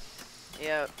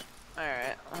 Yep.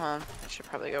 Alright. I should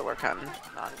probably go work on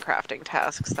non-crafting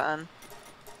tasks then.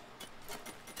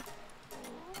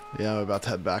 Yeah, I'm about to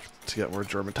head back to get more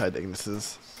Germatide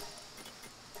Ignises.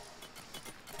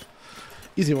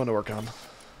 Easy one to work on.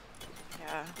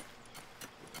 Yeah.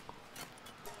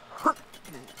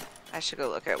 I should go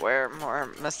look at where more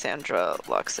Massandra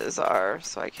Luxes are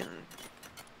so I can...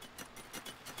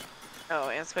 Oh,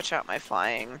 and switch out my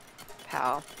flying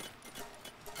pal.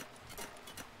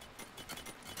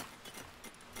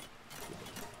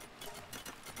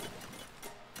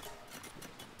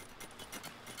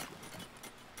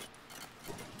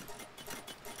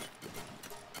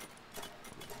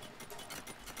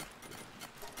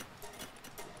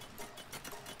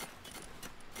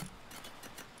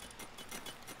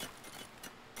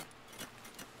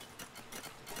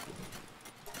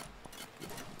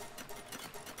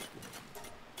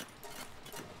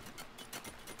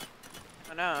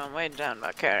 Oh no, I'm way done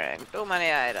about carrying too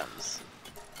many items.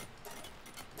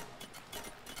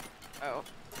 Oh.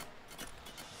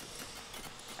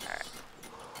 Alright.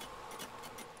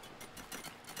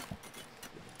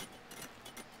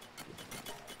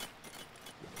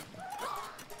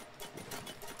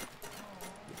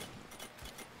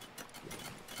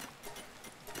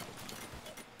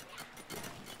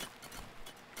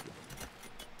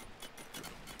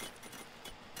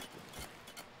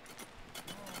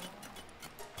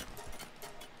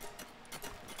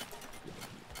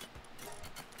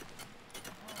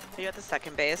 Are you at the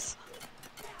second base?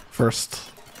 First.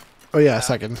 Oh yeah,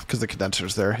 second, because the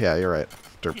condenser's there. Yeah, you're right.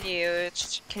 Derp.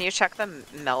 Can you check the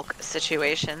milk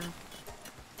situation?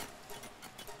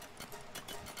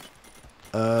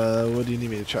 What do you need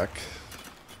me to check?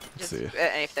 Let's Just see.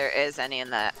 if there is any in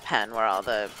that pen where all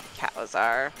the cows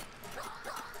are.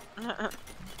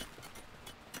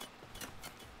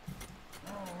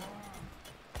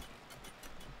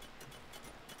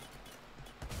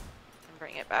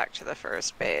 Bring it back to the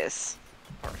first base.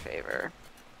 For favor.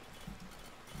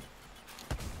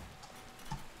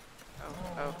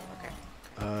 Oh, okay.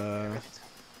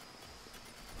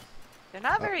 They're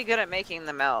not very good at making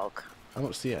the milk. I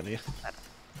don't see any.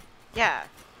 Yeah,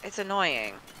 it's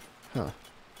annoying. Huh.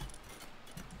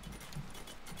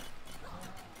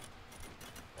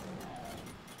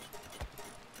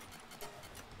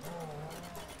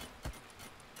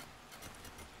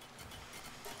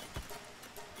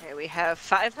 Okay, we have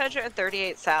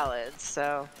 538 salads,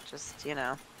 so just,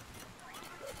 know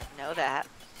that.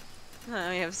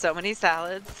 We have so many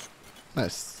salads.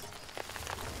 Nice.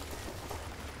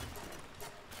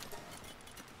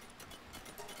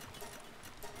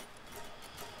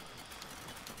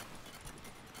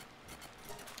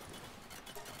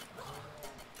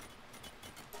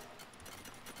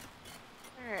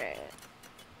 Alright.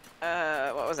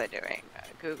 What was I doing?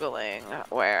 Googling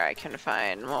where I can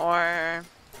find more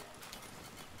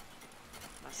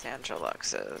Sandra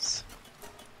Lux's.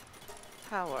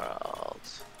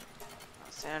 Palworld.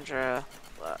 Sandra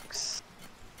Lux.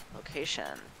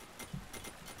 Location.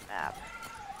 Map.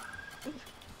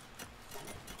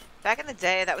 Back in the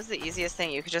day, that was the easiest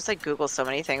thing. You could just like Google so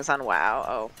many things on WoW.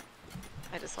 Oh,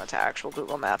 I just went to actual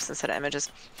Google Maps instead of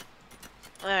images.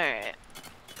 Alright.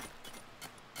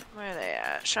 Where are they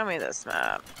at? Show me this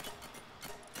map.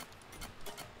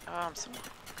 Oh, I'm so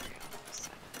hungry all of a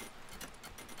sudden.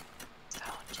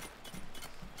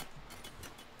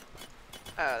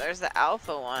 Oh, there's the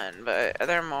alpha one, but are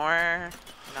there more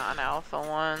non-alpha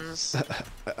ones?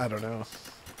 I don't know.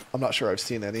 I'm not sure I've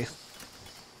seen any.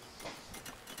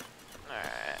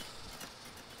 Alright.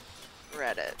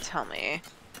 Reddit, tell me.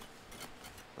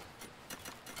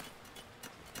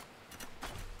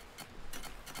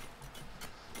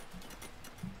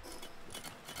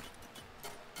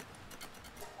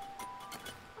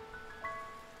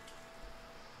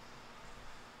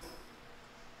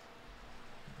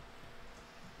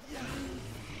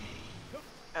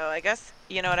 Oh, I guess,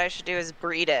 you know what I should do is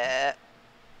breed it,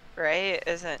 right?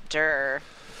 Isn't Dur?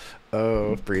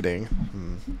 Oh, breeding.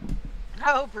 Hmm.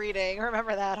 Oh, breeding.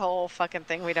 Remember that whole fucking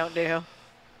thing we don't do.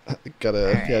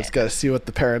 Yeah, just gotta see what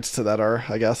the parents to that are,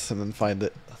 I guess, and then find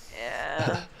it.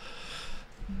 Yeah.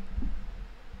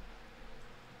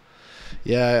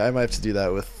 Yeah, I might have to do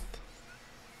that with...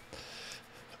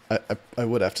 I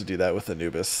would have to do that with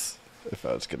Anubis if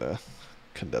I was gonna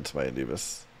condense my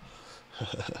Anubis.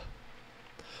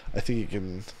 I think you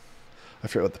can... I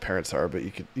forget what the parents are, but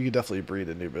you could definitely breed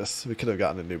Anubis. We could have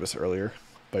gotten Anubis earlier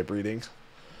by breeding.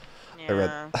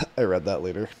 Yeah. I read that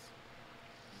later.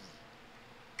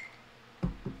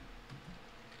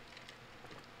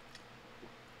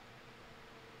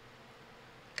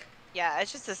 Yeah,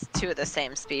 it's just two of the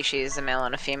same species, a male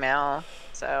and a female,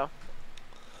 so...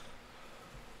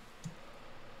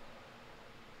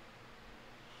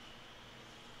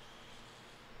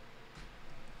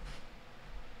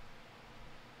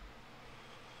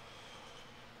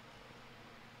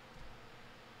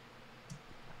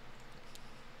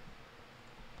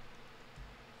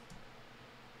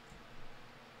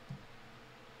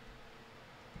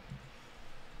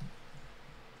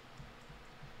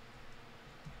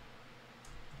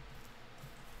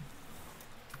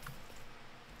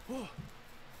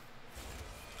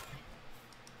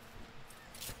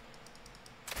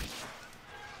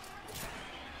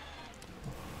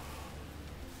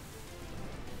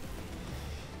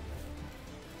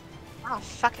 Oh,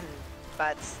 fucking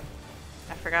butts.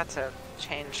 I forgot to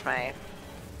change my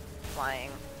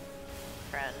flying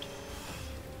friend.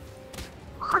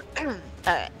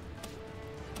 Alright.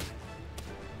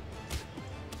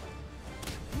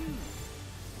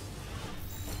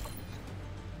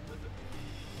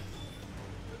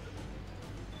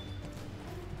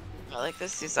 I like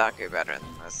this Suzaku better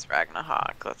than this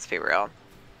Ragnahawk, let's be real.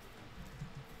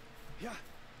 Yeah.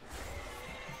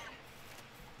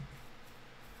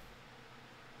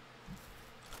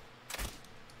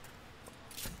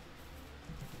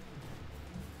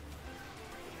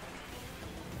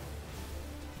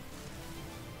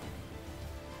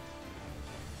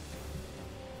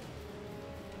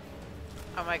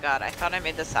 Oh my god, I thought I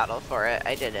made the saddle for it.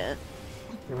 I didn't.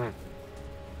 Alright.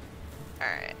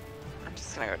 I'm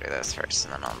just gonna go do this first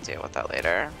and then I'll deal with that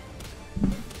later.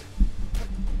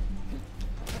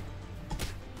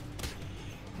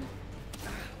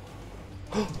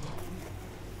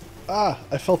 Ah,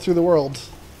 I fell through the world.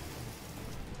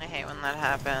 I hate hate when that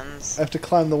happens. I have to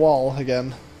climb the wall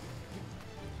again.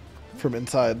 From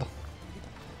inside.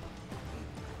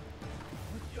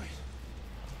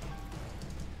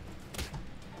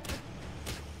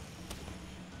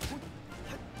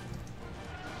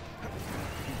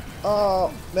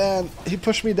 Oh, man. He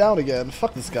pushed me down again.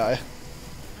 Fuck this guy.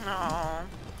 Oh.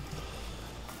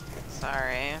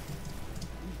 Sorry.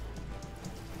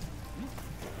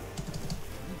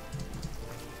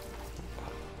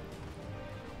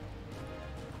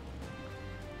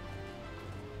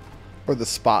 Or the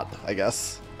spot, I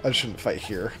guess. I shouldn't fight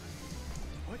here.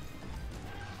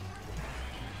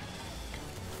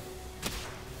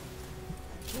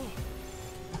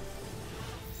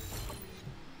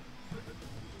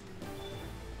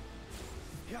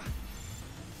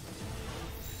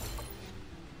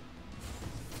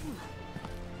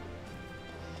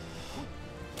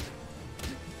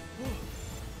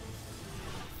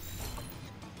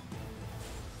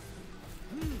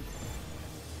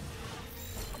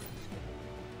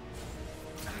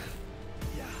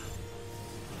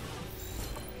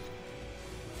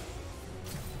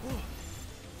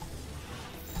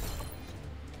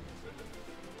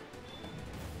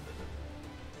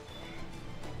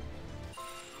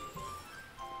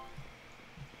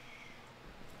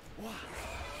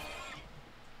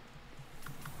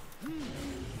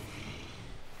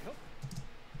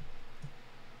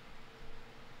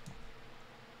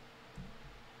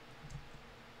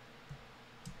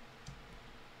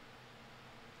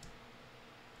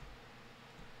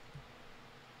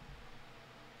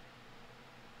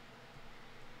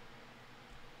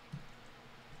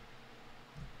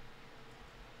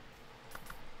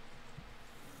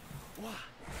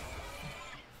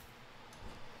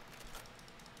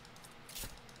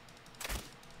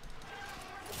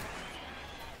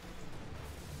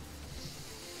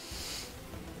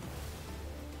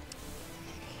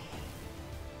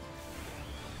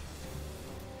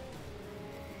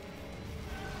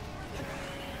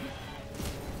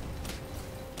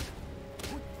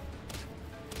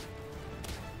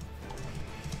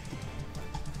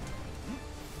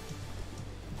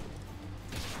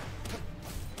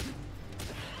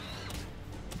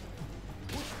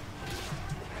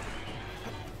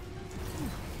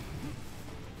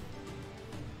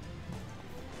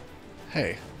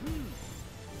 Hey.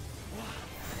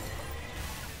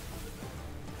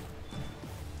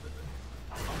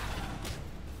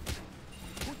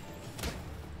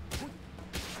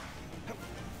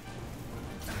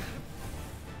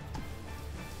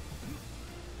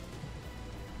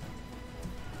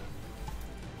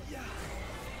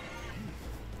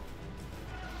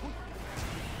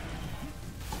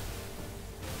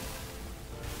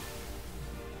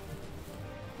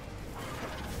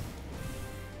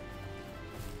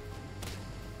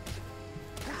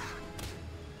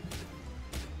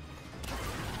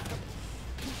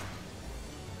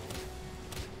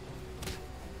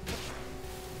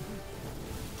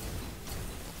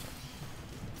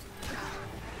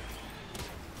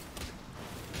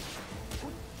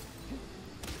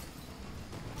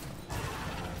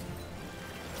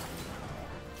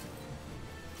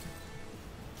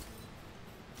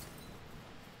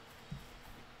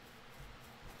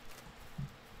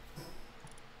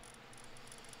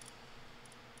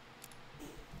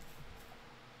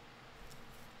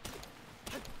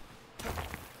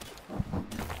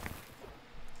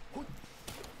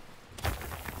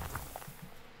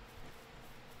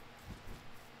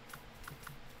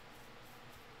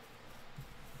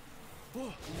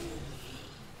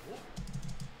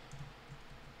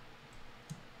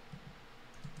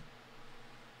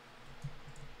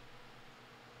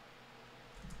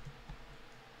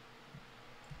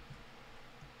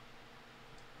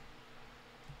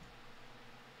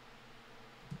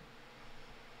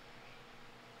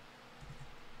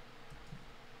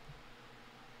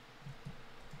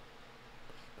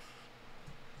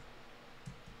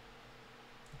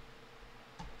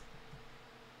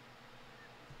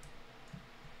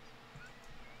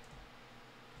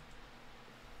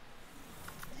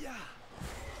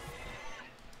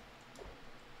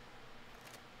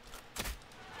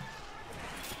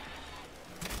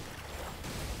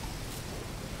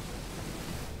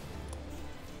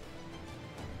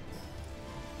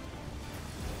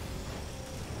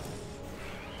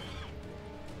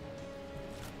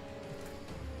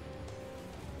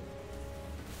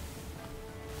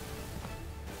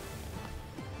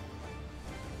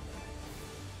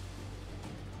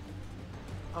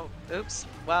 Oh, oops.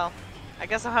 Well, I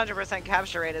guess 100%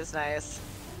 capture rate is nice.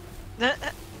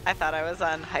 I thought I was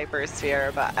on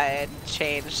Hypersphere, but I had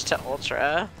changed to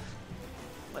Ultra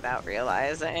without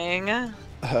realizing.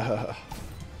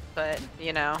 But,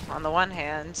 you know, on the one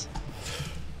hand,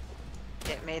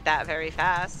 it made that very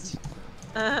fast.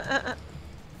 Alright.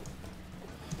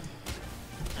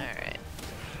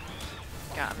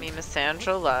 Got me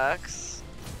Missandra Lux.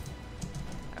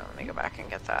 Oh, let me go back and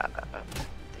get that.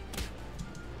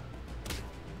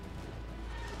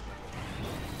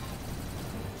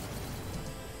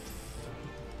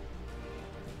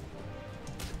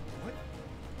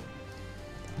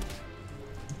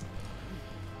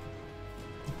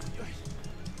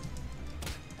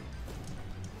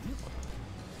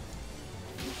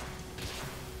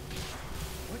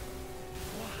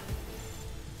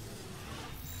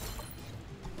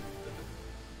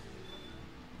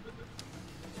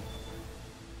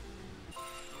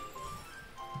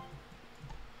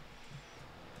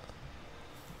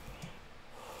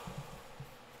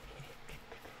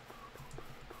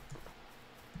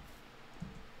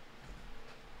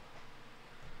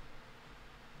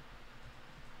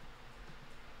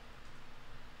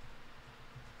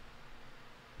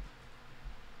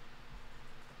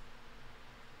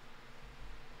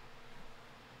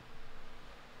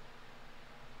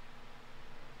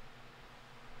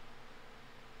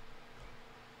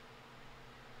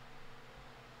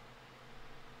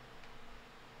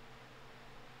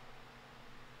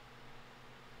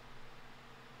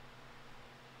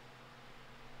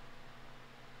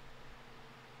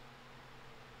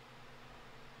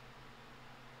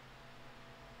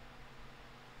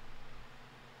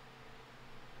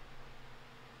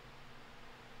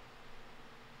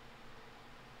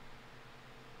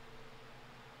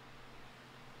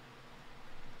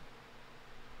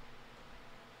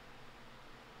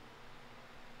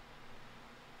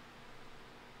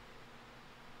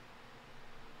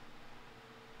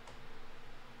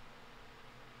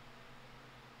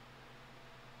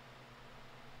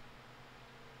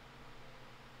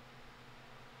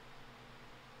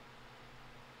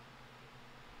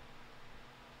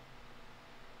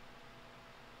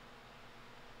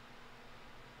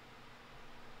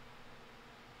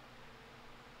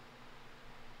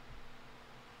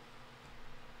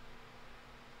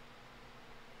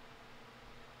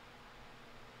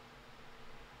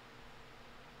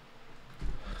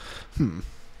 I'm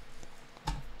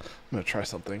gonna try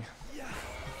something.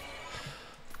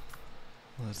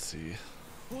 Let's see.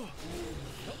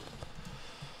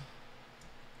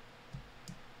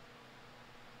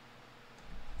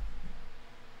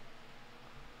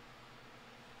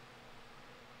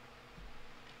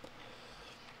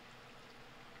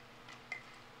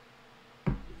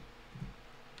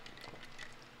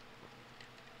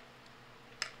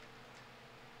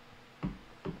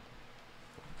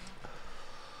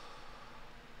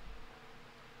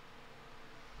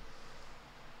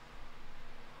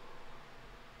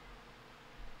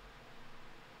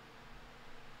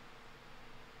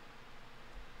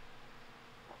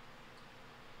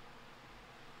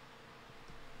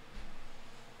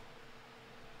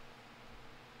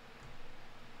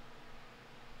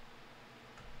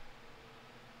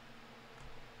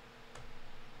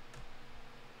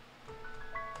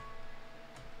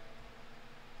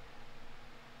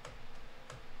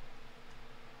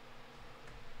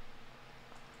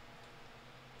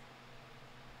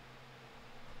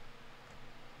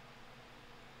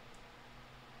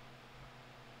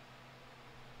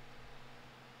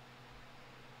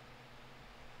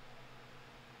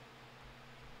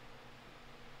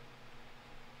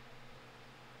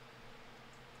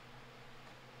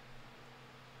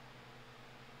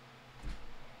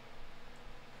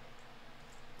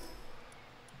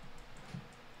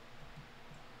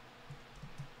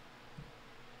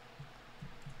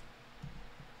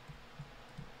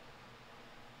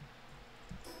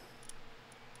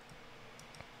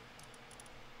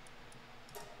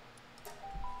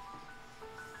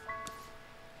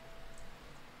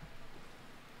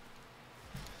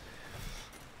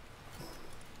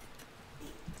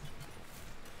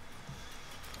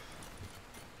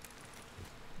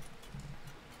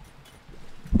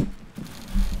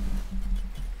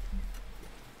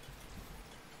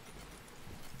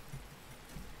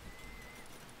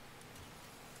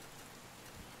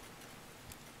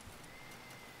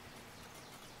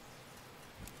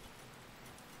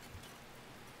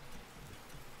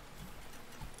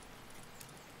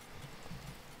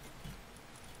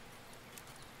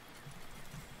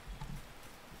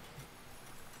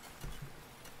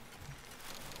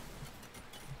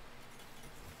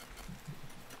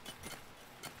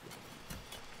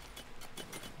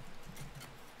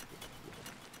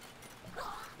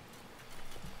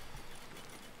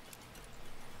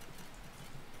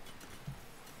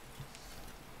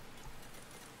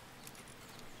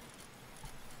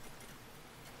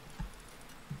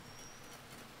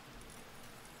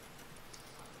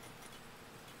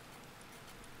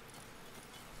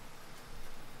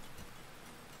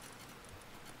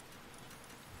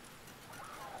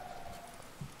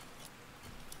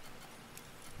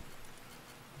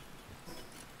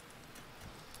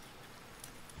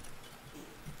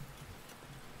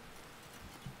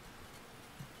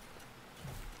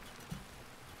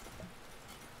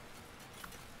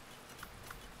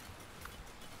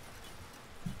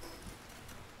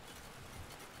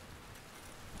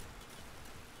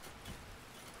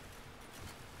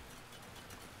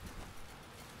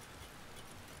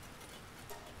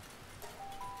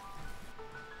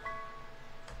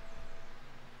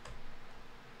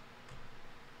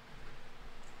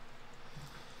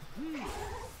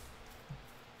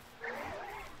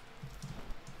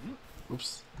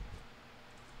 Oops.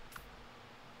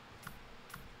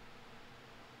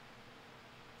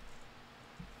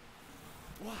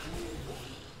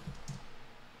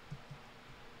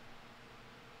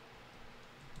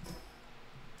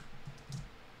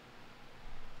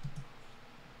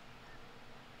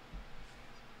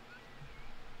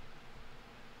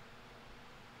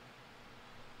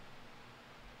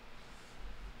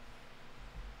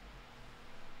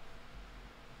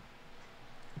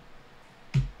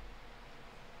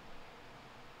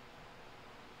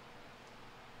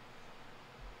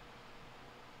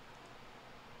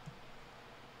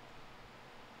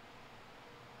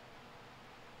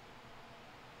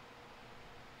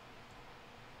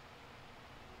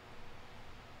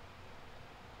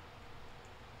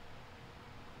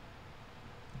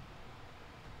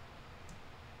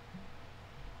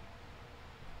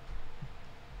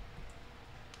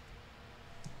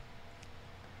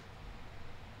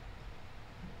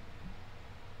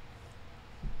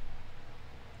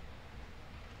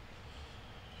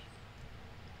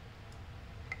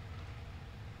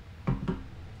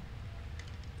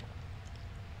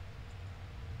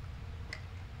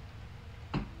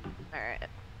 Alright.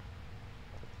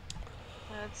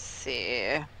 Let's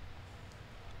see.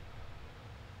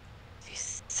 The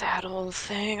saddle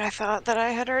thing I thought that I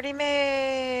had already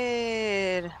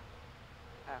made.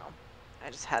 Oh,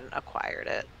 I just hadn't acquired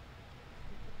it.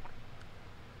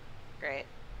 Great.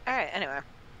 Alright, anyway.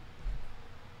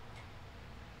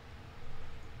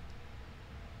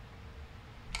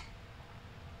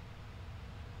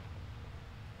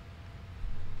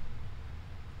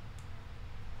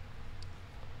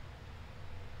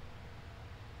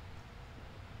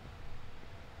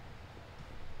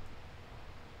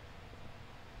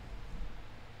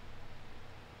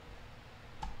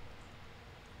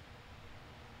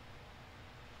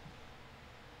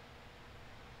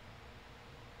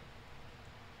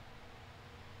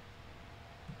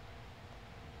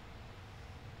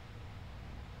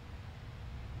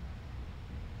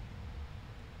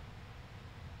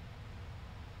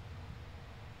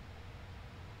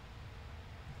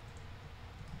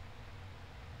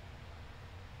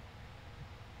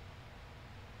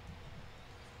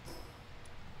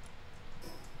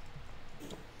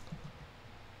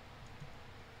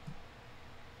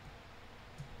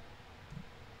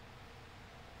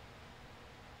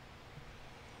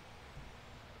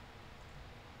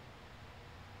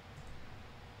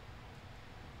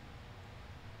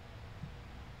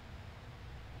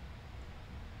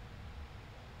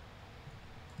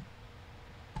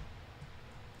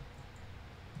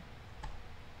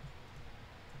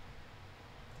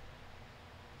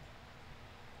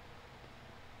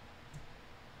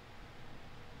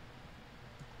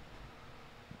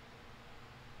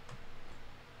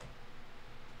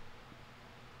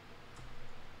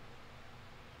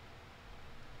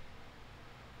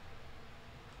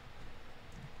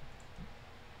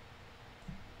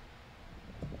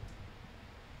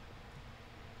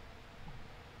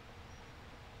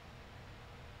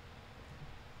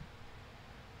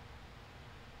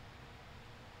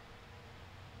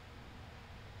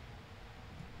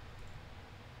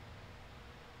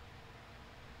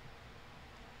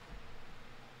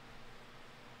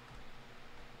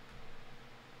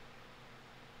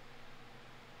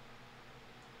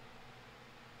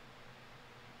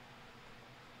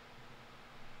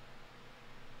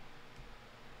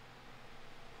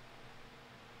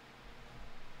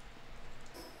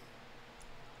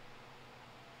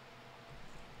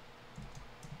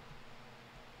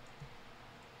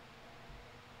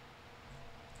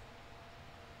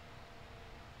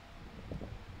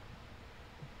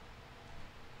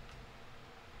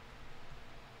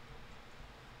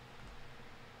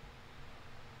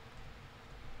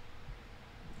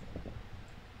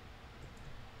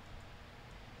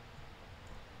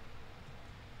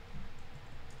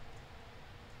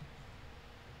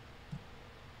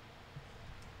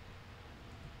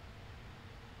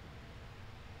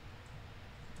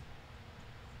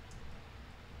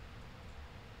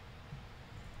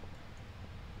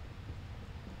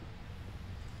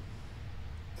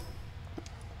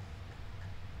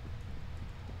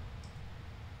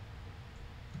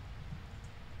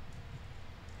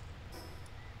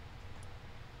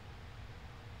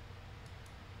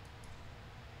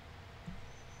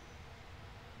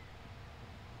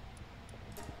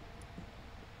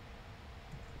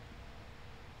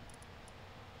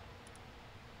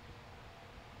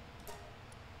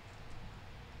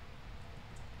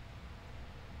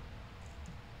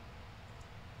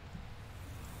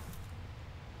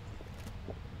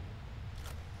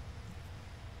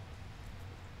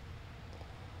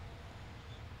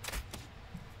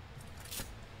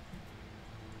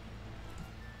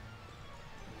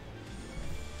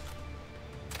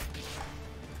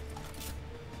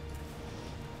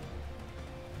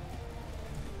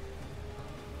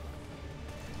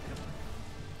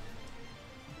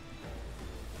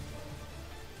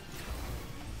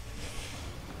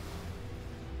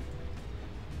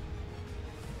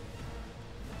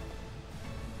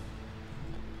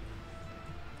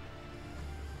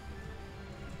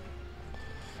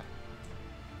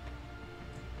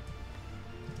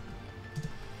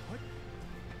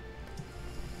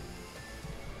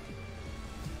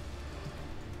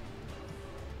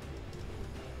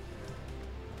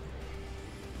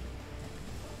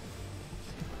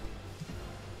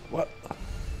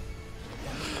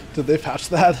 Did they patch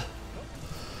that?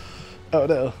 Oh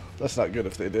no, that's not good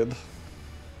if they did.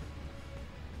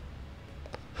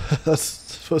 That's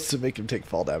supposed to make him take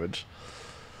fall damage.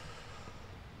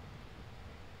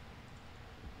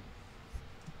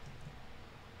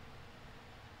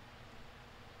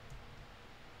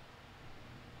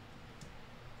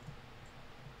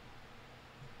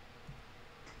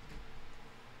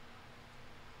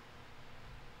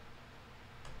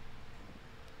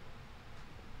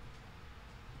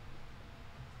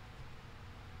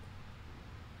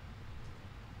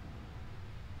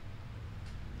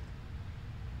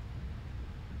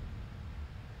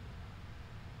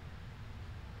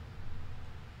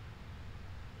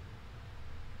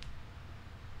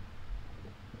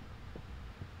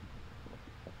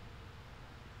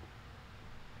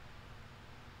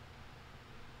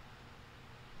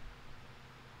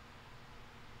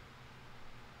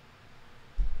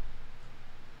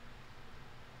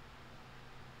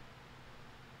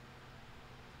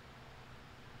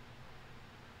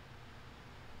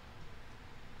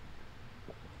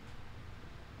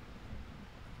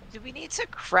 Do we need to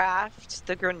craft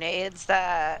the grenades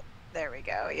that... There we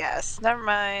go, yes. Never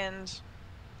mind.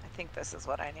 I think this is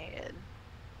what I needed.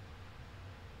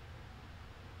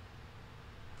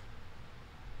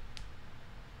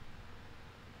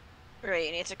 Right,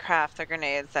 you need to craft the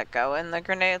grenades that go in the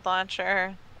grenade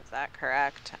launcher. Is that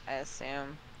correct? I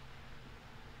assume.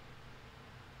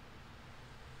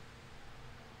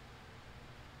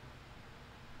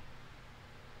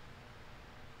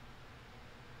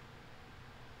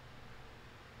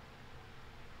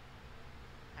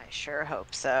 I sure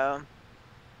hope so.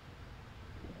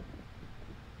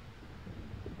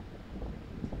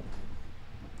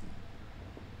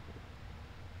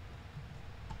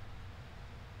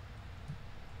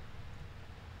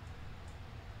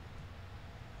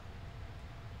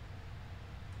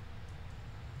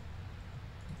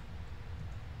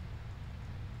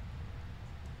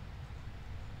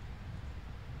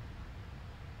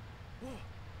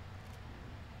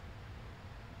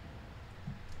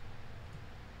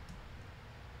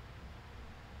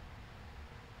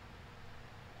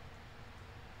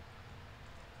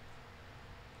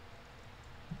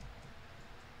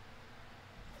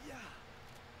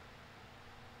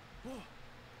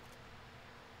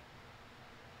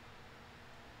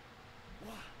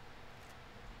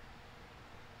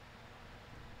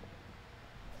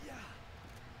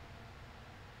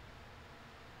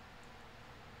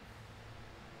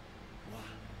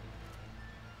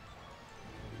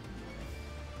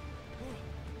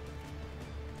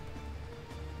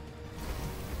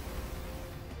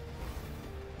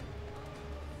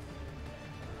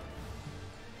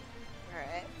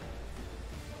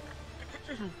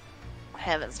 I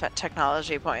haven't spent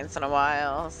technology points in a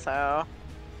while, so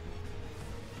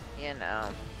you know, I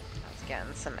was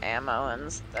getting some ammo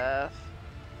and stuff.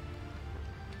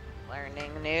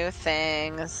 Learning new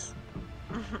things.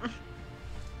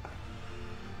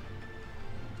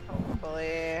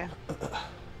 Hopefully.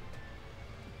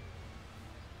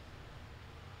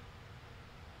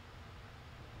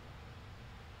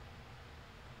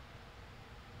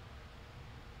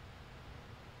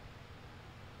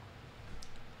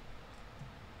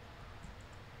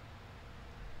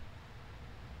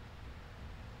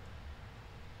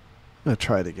 I'm gonna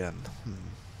try it again.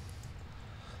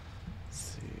 Let's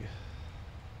see.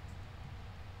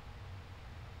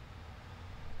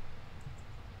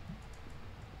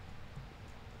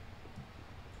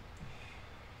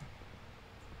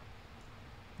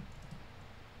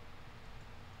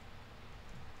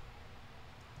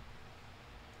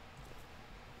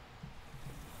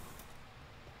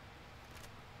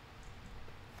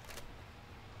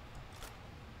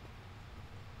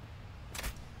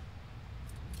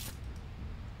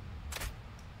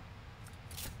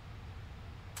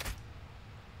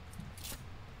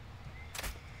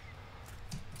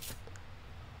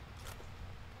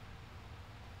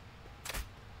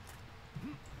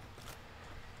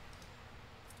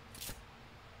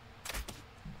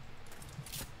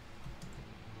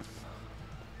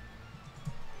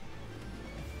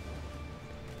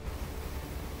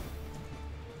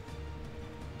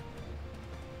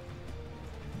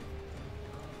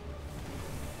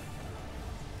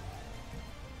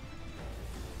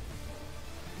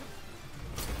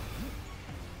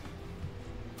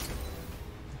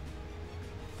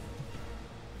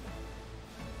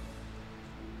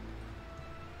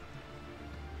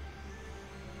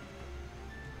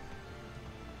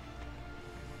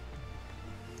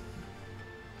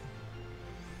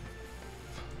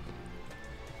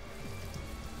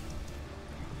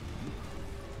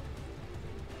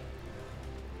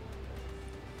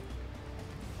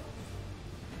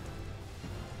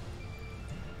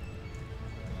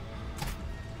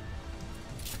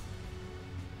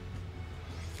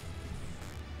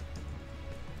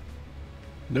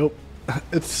 Nope.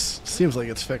 It seems like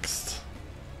it's fixed.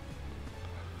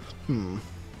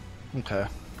 Okay.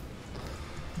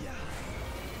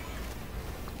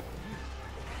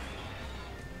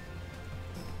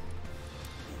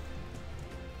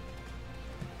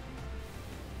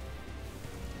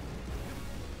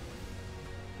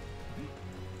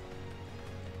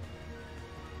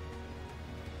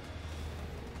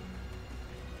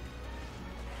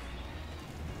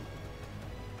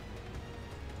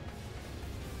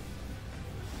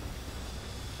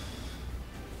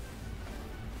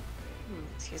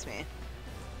 Excuse me.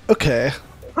 Okay.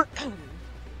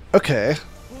 Okay.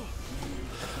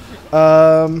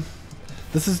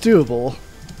 This is doable.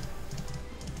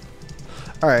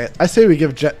 All right, I say we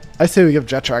give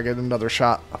Jetragon another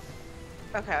shot.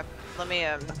 Okay, let me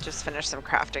just finish some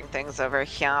crafting things over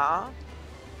here. I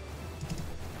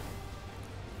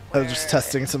was just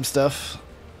testing some stuff.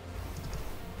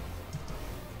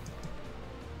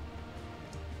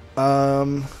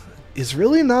 Is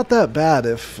really not that bad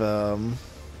if,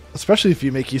 especially if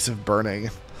you make use of burning.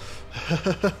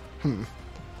 I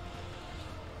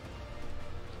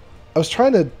was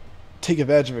trying to take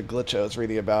advantage of a glitch I was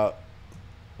reading about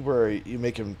where you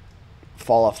make him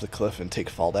fall off the cliff and take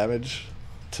fall damage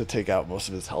to take out most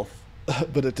of his health,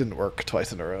 but it didn't work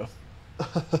twice in a row.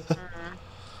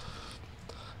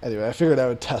 Anyway, I figured I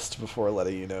would test before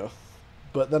letting you know.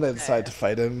 But then I decided to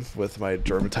fight him with my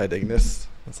Jormatide Ignis.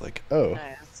 I was like, oh,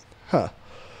 huh.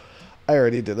 I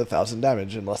already did 1,000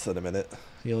 damage in less than a minute.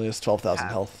 He only has 12,000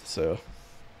 health, so.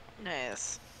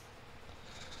 Nice.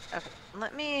 Okay,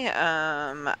 let me,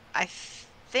 I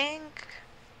think,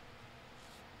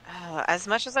 as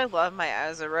much as I love my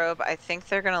Azarobe, I think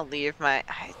they're gonna leave I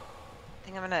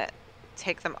think I'm gonna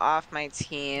take them off my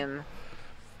team.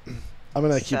 I'm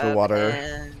gonna keep a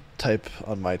water type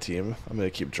on my team. I'm gonna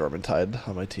keep Jormatide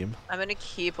on my team. I'm gonna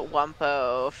keep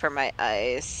Wumpo for my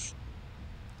ice.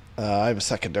 I have a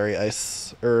secondary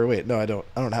ice. Or wait, no, I don't.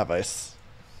 I don't have ice.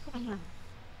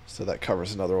 So that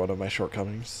covers another one of my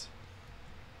shortcomings.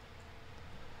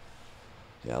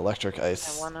 Yeah, electric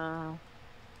ice.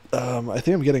 I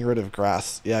think I'm getting rid of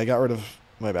grass. Yeah, I got rid of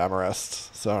my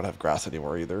Mamarest, so I don't have grass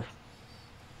anymore either.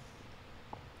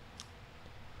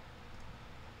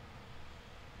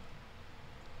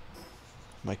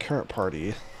 My current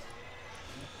party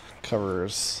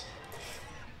covers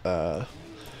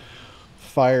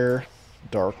fire,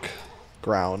 dark,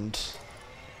 ground,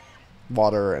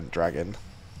 water, and dragon.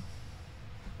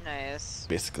 Nice.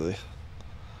 Basically.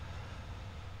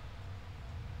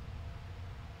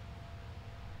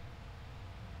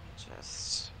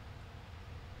 Just...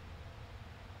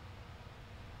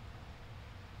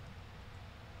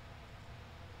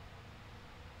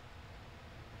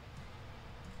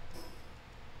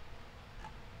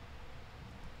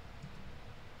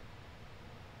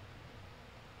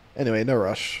 Anyway, no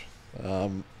rush.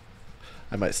 I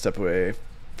might step away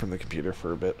from the computer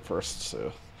for a bit first,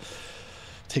 so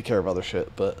take care of other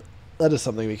shit, but that is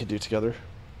something we could do together.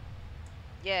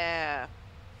 Yeah.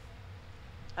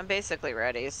 I'm basically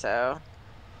ready, so...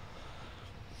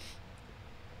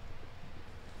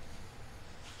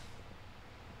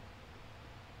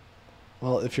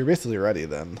 Well, if you're basically ready,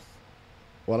 then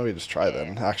why don't we just try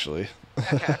then, actually?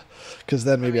 Okay. Because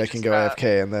then maybe I can go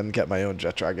AFK and then get my own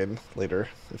Jetragon later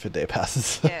if a day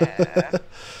passes. Yeah.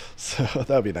 So that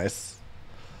would be nice.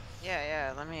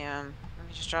 Yeah, let me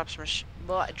just drop some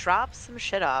drop some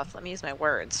shit off. Let me use my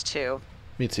words, too.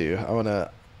 Me too. I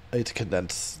need to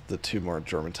condense the 2 more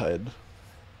Jormatide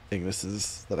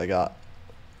Ignises that I got.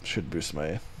 Should boost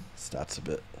my stats a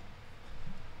bit.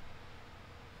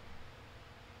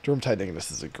 Jormatide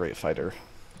Ignis is a great fighter.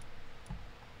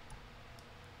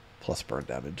 Plus burn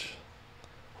damage.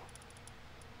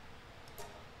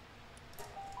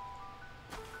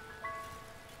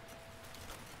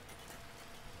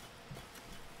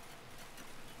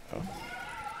 Oh.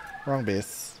 Wrong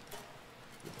base.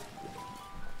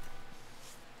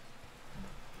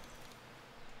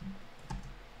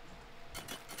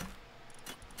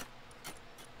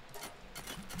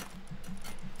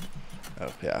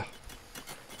 Oh, yeah.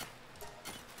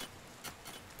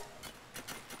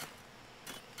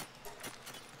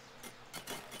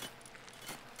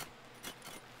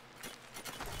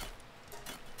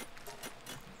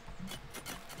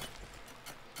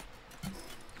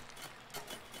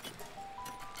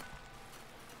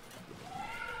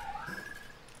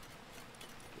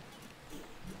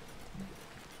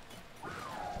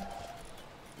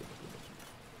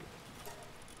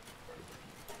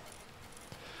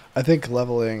 I think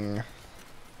leveling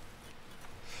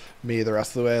me the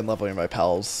rest of the way and leveling my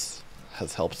pals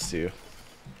has helped too.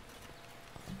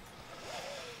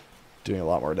 doing a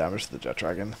lot more damage to the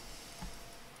Jetragon.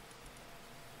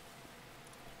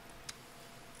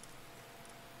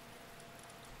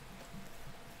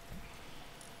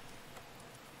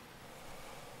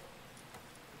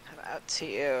 I'm out to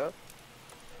you.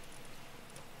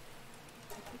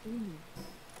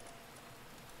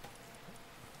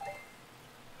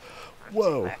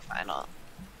 Whoa. My final.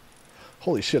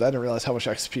 Holy shit, I didn't realize how much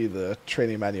XP the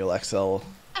Training Manual XL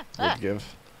would give.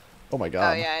 Oh my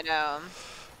god. Oh yeah, I know.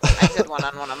 I did one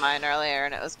on one of mine earlier,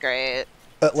 and it was great.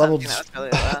 At level, that was really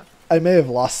low. I may have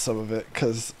lost some of it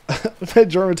because my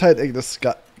Jormantide Ignis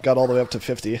got all the way up to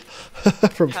 50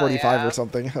 from 45 or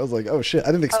something. I was like, oh shit, I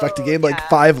didn't expect to gain like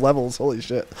 5 levels. Holy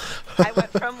shit. I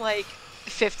went from like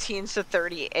 15 to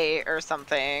 38 or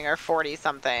something, or 40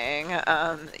 something.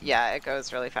 Yeah, it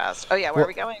goes really fast. Oh yeah, where are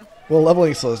we going? Well,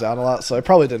 leveling slows down a lot, so I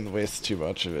probably didn't waste too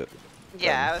much of it.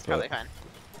 Yeah, it was probably fine.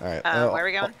 Alright. Where are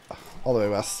we going? All the way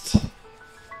west.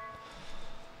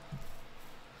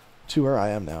 To where I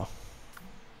am now.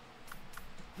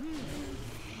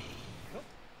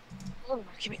 Oh,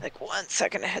 give me like 1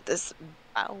 second to hit this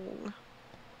bound.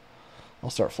 I'll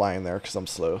start flying there because I'm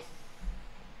slow.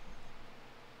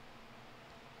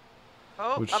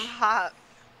 Oh, I'm hot.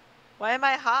 Why am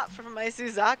I hot from my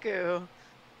Suzaku?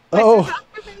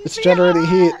 It's generating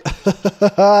heat.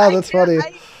 That's funny.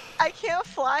 I can't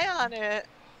fly on it.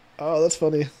 Oh, that's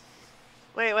funny.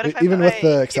 Wait, what if I even with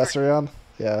the accessory on?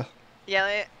 Yeah.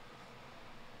 Yeah.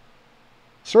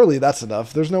 Surely that's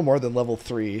enough. There's no more than level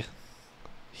 3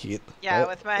 heat. Yeah, right?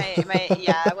 with my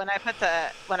yeah, when I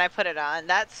put it on.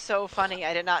 That's so funny.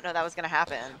 I did not know that was gonna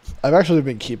happen. I've actually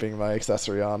been keeping my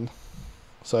accessory on,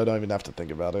 so I don't even have to think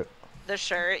about it. The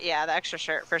shirt, yeah, the extra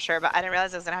shirt for sure, but I didn't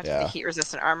realize I was gonna have to put the heat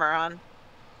resistant armor on.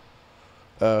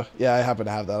 Yeah, I happen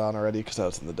to have that on already because I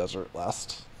was in the desert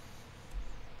last.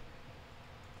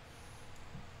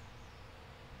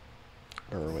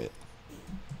 Or wait.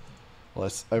 Well,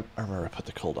 I remember I put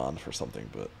the cold on for something,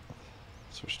 but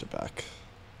switched it back.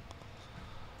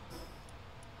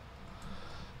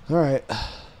 Alright.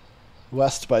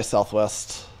 West by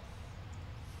southwest.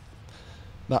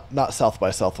 Not south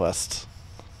by southwest.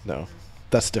 No.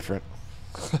 That's different.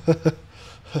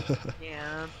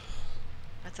 Yeah.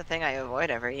 That's a thing I avoid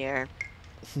every year.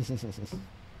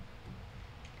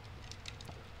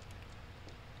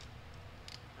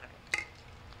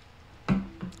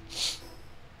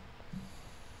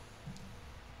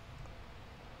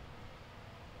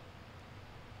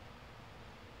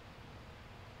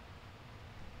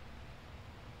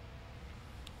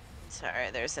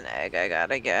 Sorry, there's an egg I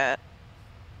gotta get.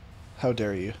 How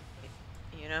dare you?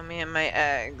 You know me and my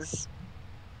eggs.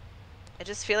 I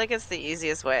just feel like it's the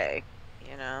easiest way,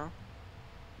 you know?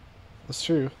 That's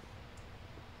true.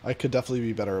 I could definitely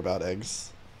be better about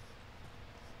eggs.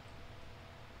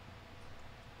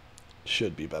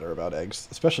 Should be better about eggs,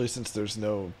 especially since there's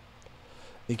no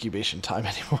incubation time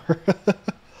anymore.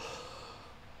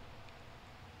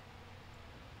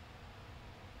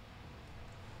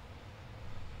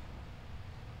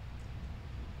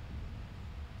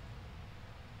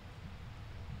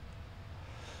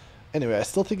 Anyway, I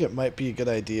still think it might be a good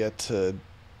idea to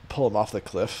pull him off the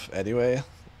cliff anyway,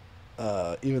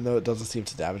 even though it doesn't seem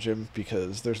to damage him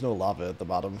because there's no lava at the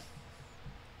bottom.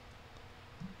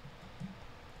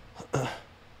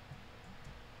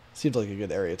 Seems like a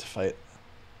good area to fight.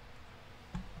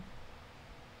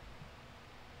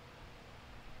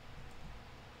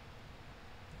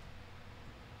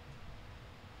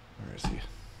 Where is he?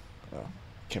 Oh,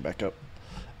 came back up.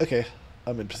 Okay,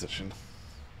 I'm in position.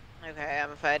 Okay,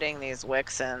 I'm fighting these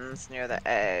Wixens near the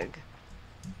egg.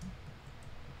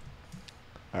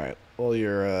 Alright, while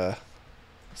you're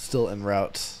still en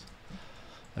route,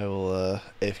 I will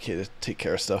AFK to take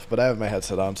care of stuff, but I have my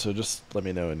headset on, so just let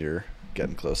me know when you're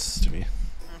getting close to me.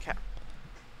 Okay.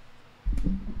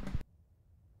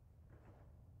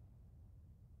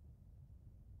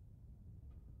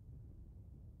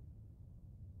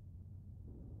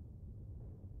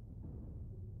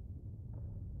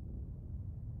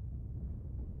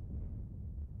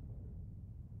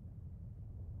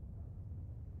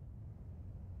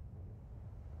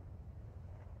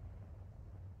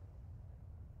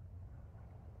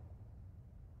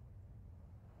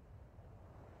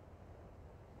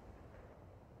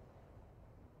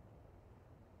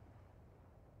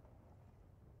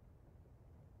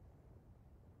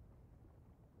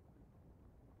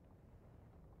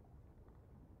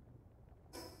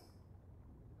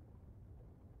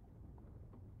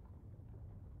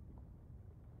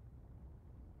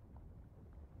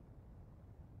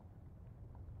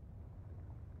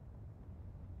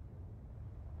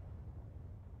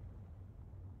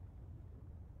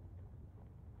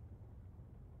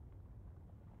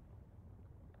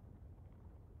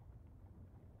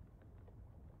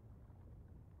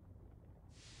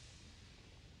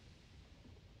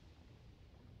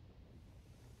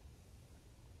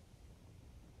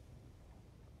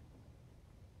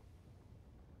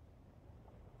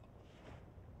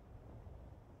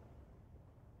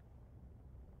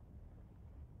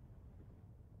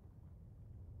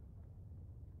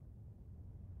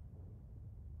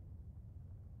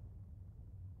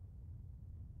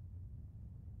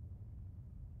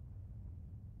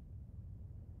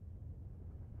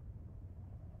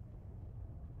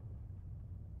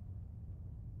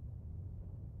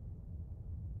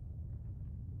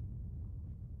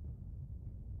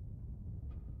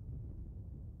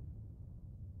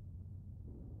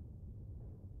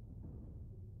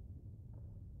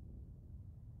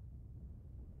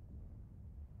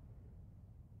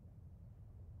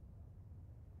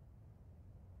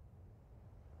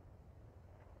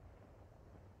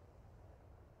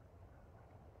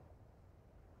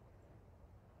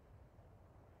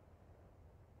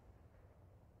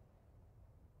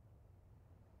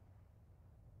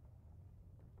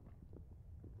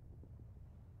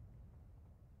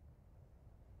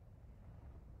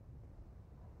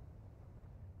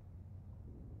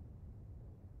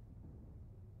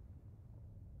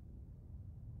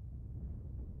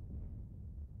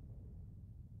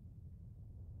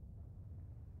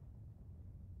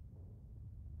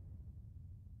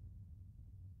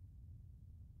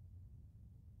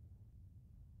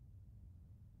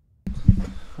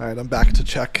 Alright, I'm back to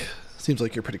check. Seems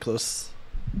like you're pretty close.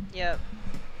 Yep.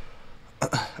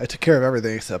 I took care of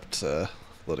everything except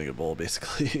loading a bowl,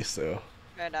 basically, so...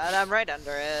 Right on, I'm right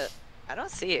under it. I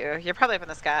don't see you. You're probably up in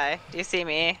the sky. Do you see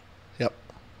me? Yep.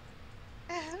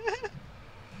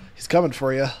 He's coming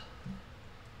for you.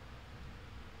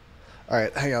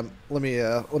 Alright, hang on. Let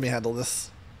me handle this.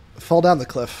 Fall down the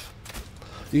cliff.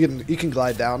 You can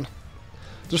glide down.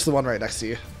 Just the one right next to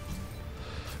you.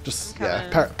 Just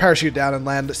parachute down and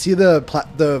land. See the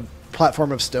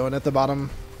platform of stone at the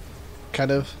bottom, kind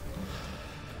of.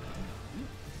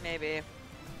 Maybe.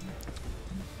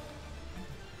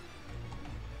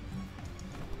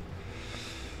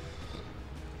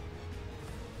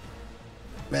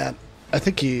 Man, I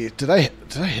think he did. I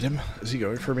hit him? Is he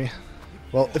going for me?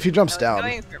 Well, if he jumps down.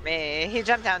 He's going for me. He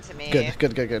jumped down to me.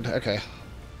 Good. Okay,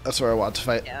 that's where I want to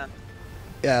fight. Yeah.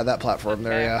 Yeah, that platform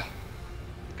there. Yeah.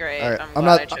 Great. All right. I'm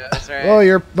glad I chose, right? Oh,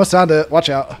 you're must sound it. Watch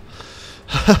out.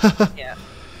 Yeah.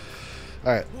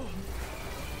 All right.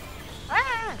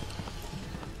 Ah!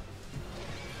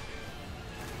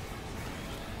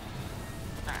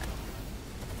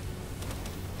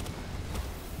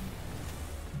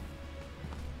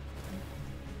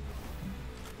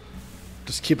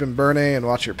 Just keep him burning and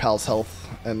watch your pal's health,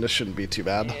 and this shouldn't be too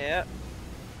bad. Yep.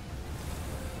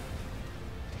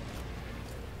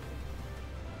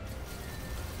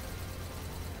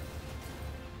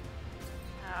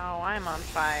 Oh, I'm on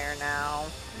fire now.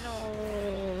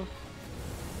 No.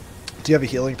 Do you have a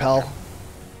healing pal?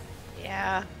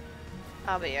 Yeah.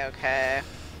 I'll be okay.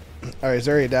 Alright, he's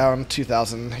already down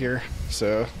 2,000 here,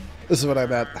 so this is what I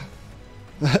meant.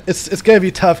 It's gonna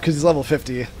be tough because he's level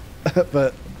 50,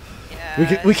 but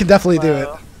yeah, we can definitely do it.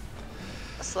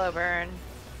 A slow burn.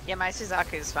 Yeah, my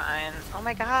Suzaku's fine. Oh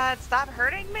my god, stop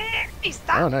hurting me!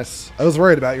 Stop! Oh, nice. I was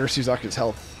worried about your Suzaku's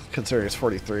health, considering it's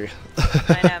 43.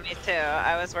 I know, me too.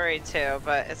 I was worried too,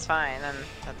 but it's fine, and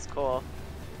that's cool.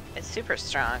 It's super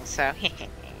strong, so...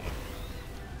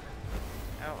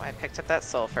 Oh, I picked up that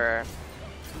sulfur.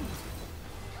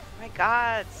 Oh my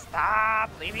god,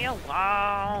 stop! Leave me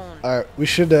alone! Alright, we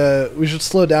should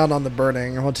slow down on the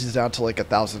burning once he's down to like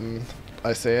 1,000,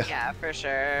 I say. Yeah, for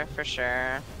sure, for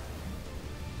sure.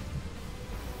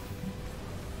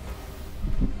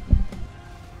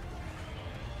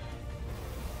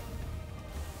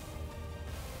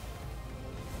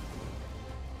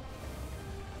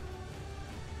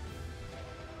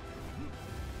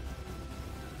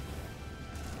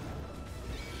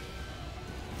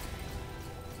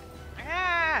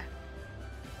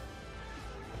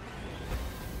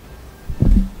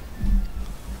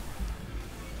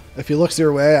 If he looks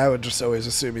your way, I would just always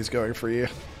assume he's going for you.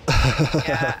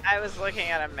 Yeah, I was looking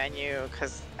at a menu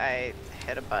because I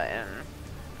hit a button.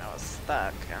 I was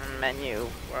stuck in menu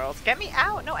world. Get me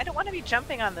out! No, I don't want to be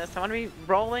jumping on this. I want to be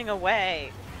rolling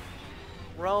away.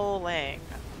 Rolling.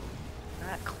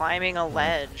 Not climbing a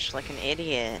ledge like an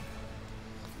idiot.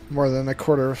 More than a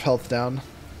quarter of health down.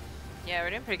 Yeah, we're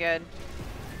doing pretty good.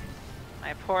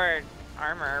 My poor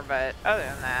armor, but other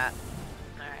than that,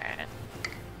 alright.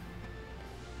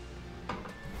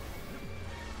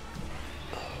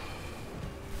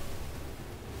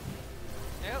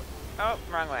 Nope. Oh,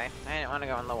 wrong way. I didn't want to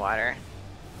go in the water.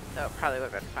 So it probably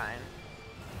would have been fine.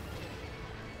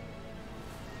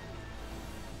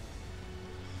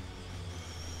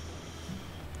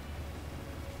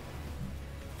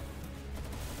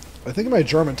 I think my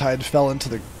German tide fell into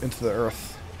the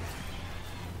earth.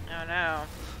 Oh no.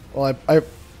 Well,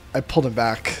 I pulled him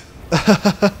back.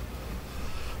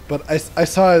 But I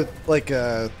saw like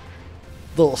a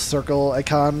little circle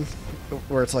icon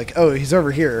where it's like, oh, he's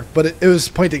over here, but it was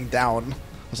pointing down.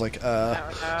 I was like,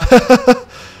 Oh, no.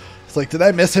 It's like, did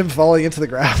I miss him falling into the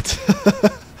ground?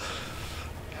 Nope.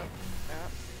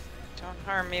 Don't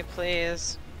harm me,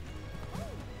 please.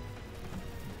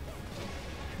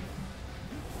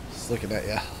 Just looking at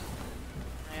you.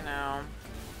 I know.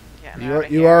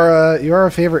 You are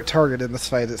a favorite target in this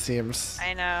fight, it seems.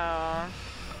 I know.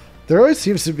 There always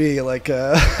seems to be like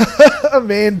a a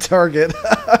main target.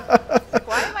 Like,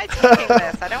 why am I taking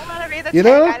this? I don't want to be the You tank.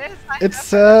 know, I didn't sign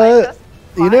it's up for this.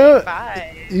 you know,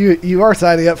 Bye. you are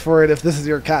signing up for it if this is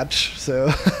your catch. So.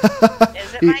 Is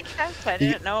it my catch? I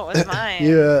didn't know it was mine.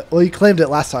 Well, you claimed it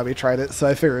last time you tried it, so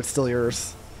I figure it's still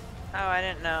yours. Oh, I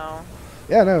didn't know.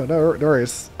 Yeah, no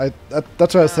worries. That's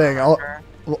what I was saying. Remember.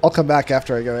 I'll come back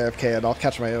after I go AFK and I'll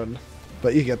catch my own,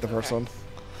 but you get the first one.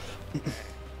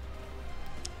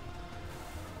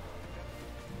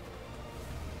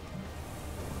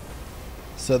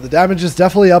 So the damage is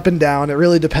definitely up and down. It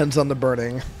really depends on the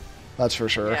burning. That's for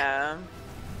sure. Yeah.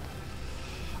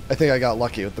 I think I got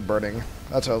lucky with the burning.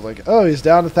 That's why I was like, oh, he's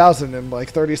down 1,000 in like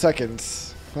 30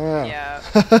 seconds. Ah. Yeah.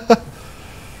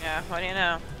 Yeah, what do you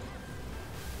know?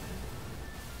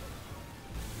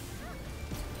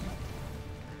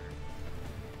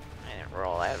 I didn't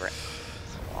roll ever.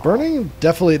 Burning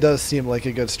definitely does seem like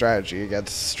a good strategy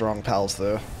against strong pals,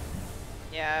 though.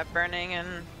 Yeah, burning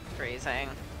and freezing.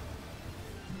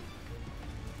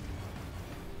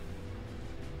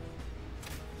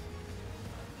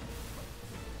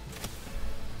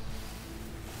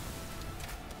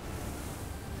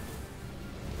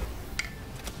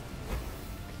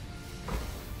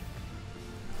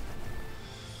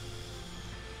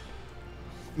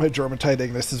 My Jormatite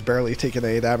Ignis is barely taking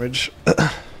any damage.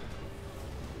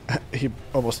 he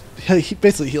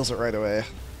basically heals it right away,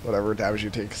 whatever damage he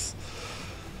takes.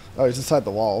 Oh, he's inside the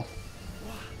wall.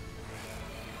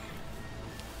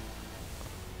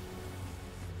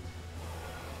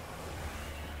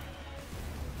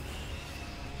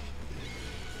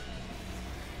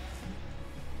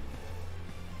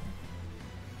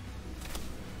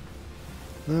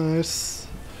 Nice.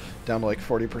 Down to like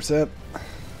 40%.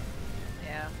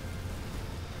 Yeah.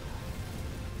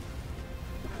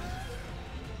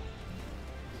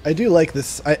 I do like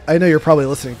this. I know you're probably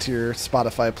listening to your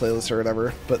Spotify playlist or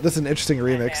whatever, but this is an interesting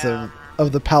remix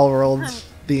of the Palworld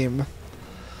theme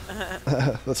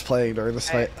that's playing during this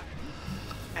fight.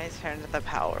 I turned the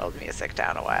Palworld music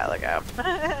down a while ago.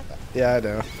 Yeah, I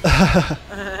know.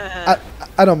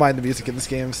 I don't mind the music in this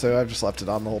game, so I've just left it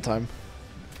on the whole time.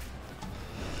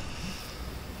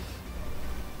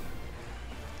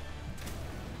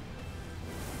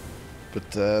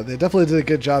 But they definitely did a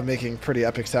good job making pretty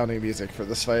epic sounding music for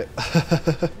this fight.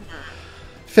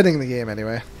 Fitting the game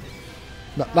anyway.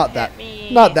 Not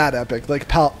that epic, like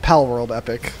Palworld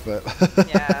epic, but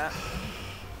Yeah.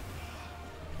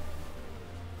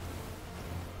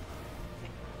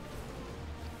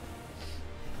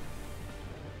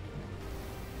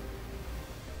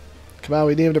 Come on,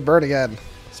 we need him to burn again.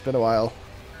 It's been a while.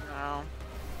 No.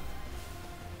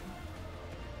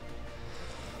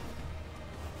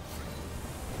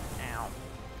 Ow.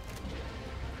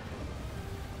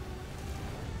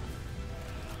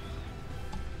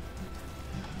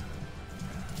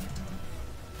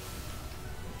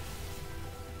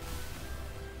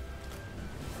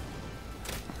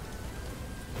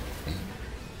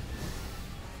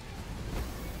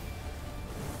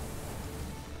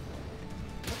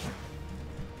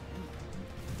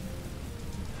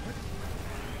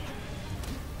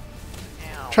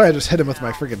 Try to just hit him with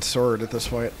my friggin' sword at this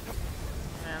point.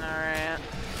 Alright.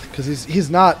 Because he's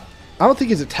not. I don't think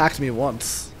he's attacked me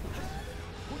once.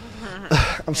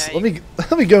 Let me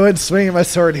go ahead and swing my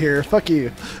sword here. Fuck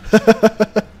you.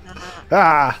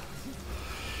 Ah.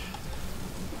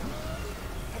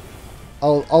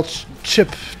 I'll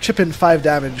chip in 5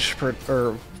 damage per,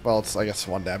 or well, it's I guess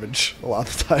 1 damage a lot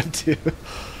of the time too.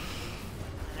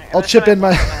 I'll chip in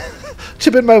my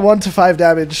 1 to 5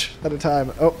 damage at a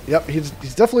time. Oh, yep, he's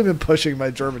definitely been pushing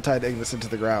my Jormatite Ignis into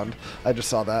the ground. I just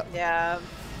saw that. Yeah.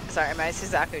 Sorry, my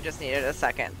Suzaku just needed a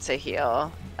second to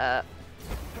heal.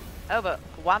 Oh, but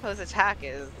Wampo's attack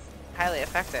is highly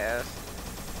effective.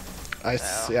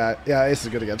 Ice, So. yeah, Ice is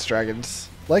good against dragons,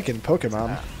 like in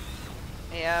Pokemon.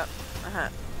 Yep.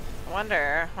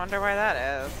 Wonder why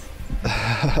that is.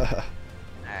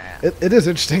 Alright. It is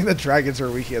interesting that dragons are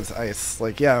weak against ice.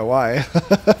 Like, yeah, why?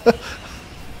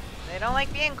 They don't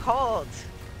like being cold.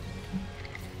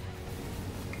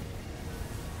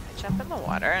 Jump in the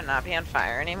water and not be on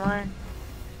fire anymore?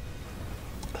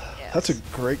 Yes. That's a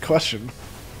great question.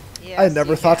 Yes, I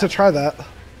never thought to try that.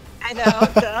 I know,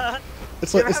 duh.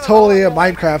 It's like it's totally a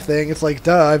Minecraft thing. It's like,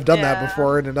 duh, I've done that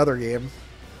before in another game.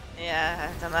 Yeah,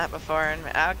 I've done that before. And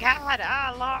oh God,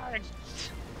 oh Lord,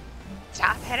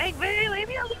 stop hitting me! Leave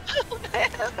me alone!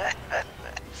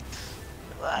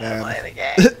 Play the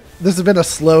game. This has been a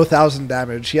slow 1,000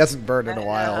 damage. He hasn't burned in a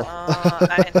while.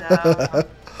 I know.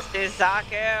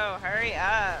 Suzaku, hurry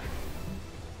up!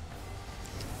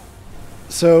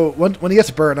 So when he gets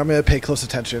burned, I'm gonna pay close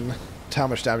attention to how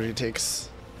much damage he takes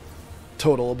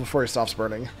total before he stops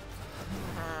burning.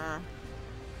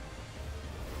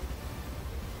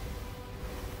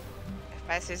 If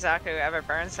my Suzaku ever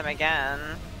burns him again,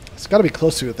 It's got to be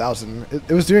close to 1,000.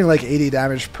 It was doing like 80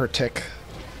 damage per tick,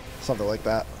 something like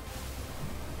that.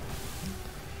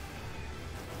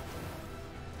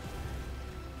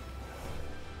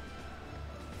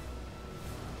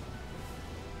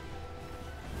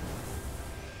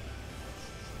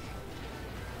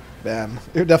 Man,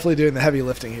 you're definitely doing the heavy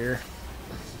lifting here.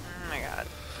 oh my God.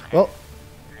 Well,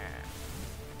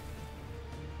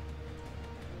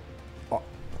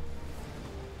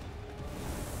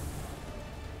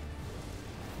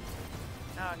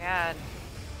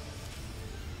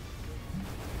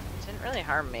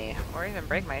 harm me or even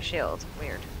break my shield.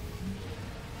 Weird.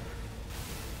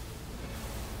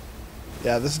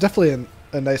 Yeah, this is definitely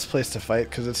a nice place to fight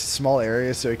because it's a small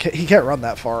area, so he can't run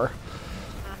that far.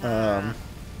 And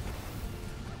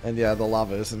yeah, the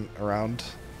lava isn't around.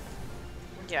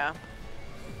 Yeah.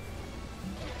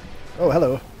 Oh,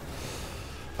 hello.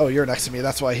 Oh, you're next to me.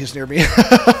 That's why he's near me.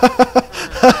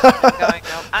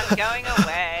 I'm going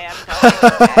away. I'll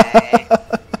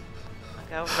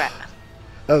go back.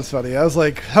 That was funny. I was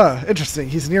like, huh, interesting.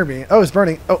 He's near me. Oh, it's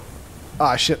burning. Oh,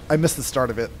 ah, shit. I missed the start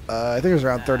of it. I think it was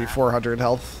around 3,400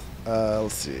 health.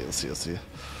 Let's see.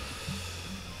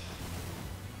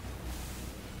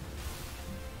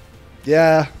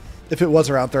 Yeah, if it was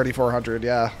around 3,400,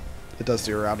 yeah, it does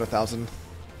do around 1,000.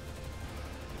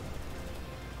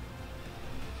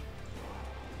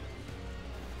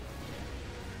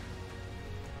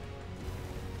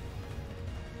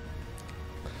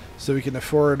 So we can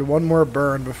afford one more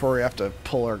burn before we have to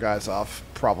pull our guys off,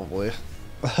 probably.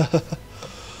 Yeah,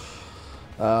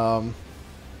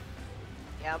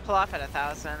 I'll pull off at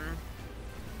 1,000.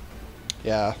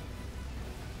 Yeah.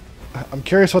 I'm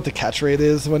curious what the catch rate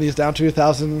is when he's down to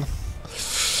 1,000.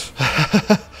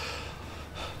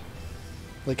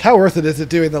 Like, how worth it is it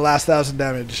doing the last 1,000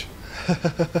 damage?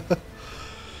 Oh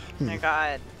my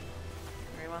god.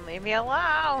 Everyone leave me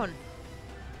alone!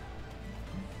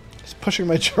 He's pushing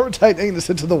my Jortite Ignis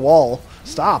into the wall.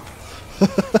 Stop.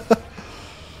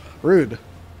 Rude.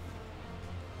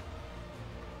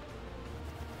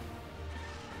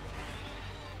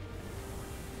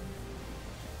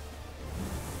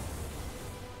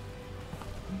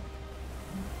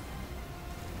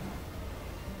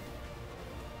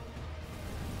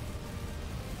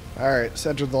 Alright, so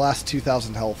entered the last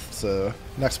 2,000 health, so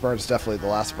next burn is definitely the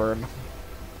last burn.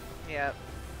 Yep.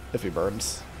 If he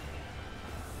burns.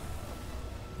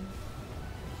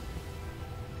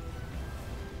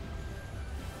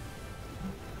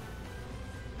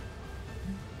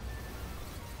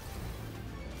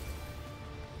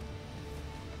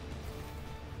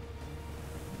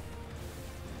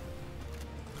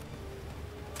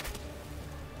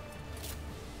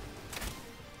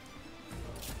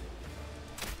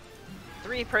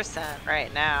 %3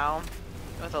 right now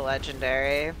with a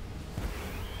legendary.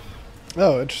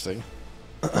 Oh, interesting.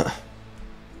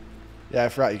 Yeah, I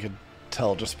forgot you could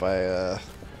tell just by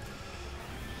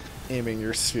aiming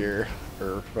your sphere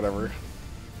or whatever.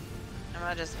 I'm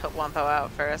gonna just put Wumpo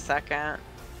out for a second.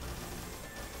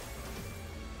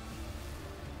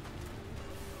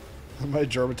 My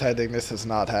Jortite Ignis has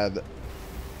not had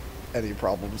any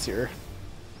problems here.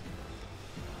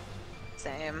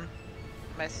 Same.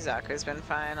 My Suzaku's been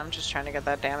fine. I'm just trying to get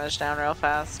that damage down real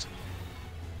fast.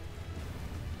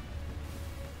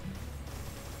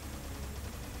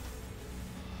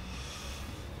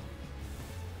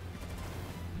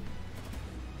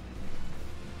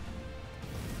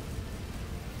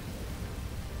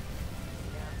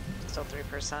 Yeah, still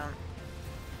 3%.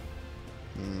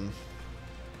 Hmm.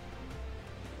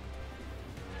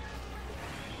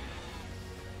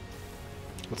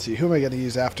 Let's see, who am I going to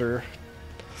use after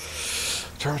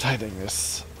Jortite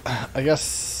Ignis? I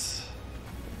guess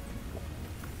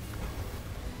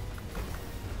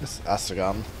this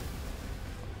Jetragon.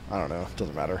 I don't know,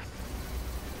 doesn't matter.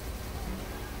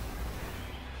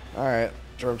 Alright,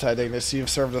 Jortite Ignis,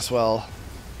 you've served us well.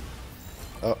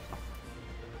 Oh.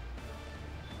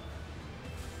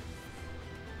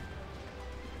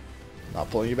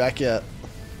 Not pulling you back yet.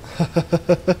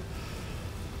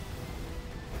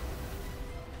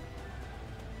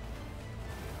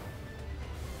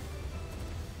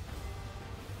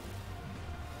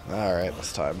 Alright,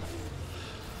 this time.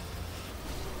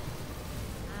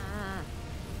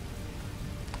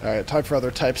 Alright, time for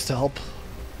other types to help.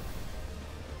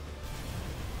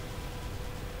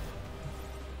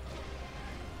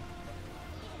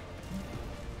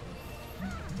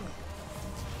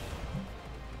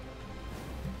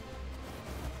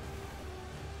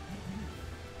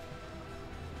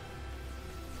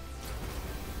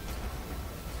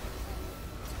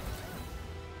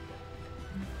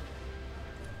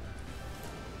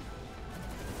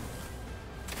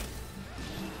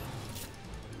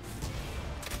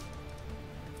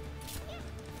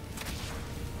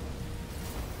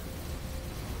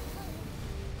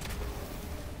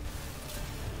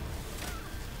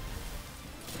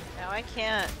 I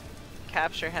can't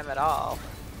capture him at all.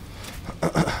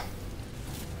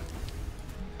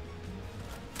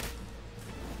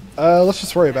 Let's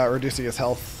just worry about reducing his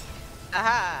health.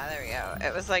 Aha, there we go.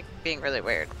 It was like being really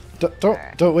weird.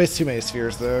 Don't waste too many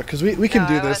spheres though, because we can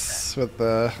do this with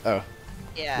the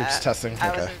Yeah. we're just testing. I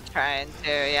Okay. wasn't trying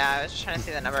to. Yeah, I was just trying to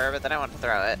see the number, but then I wanted to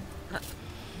throw it.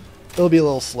 It'll be a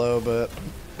little slow, but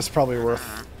it's probably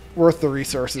worth the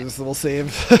resources that we'll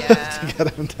save Yeah. to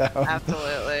get him down.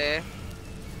 Absolutely.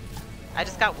 I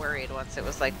just got worried once it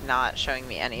was like not showing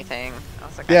me anything. I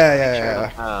was like,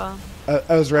 Yeah.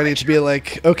 I was ready to be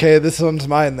like, okay, this one's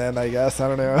mine then, I guess. I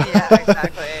don't know. Yeah,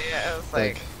 exactly. It was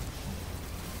like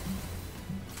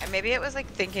and maybe it was like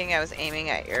thinking I was aiming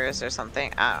at yours or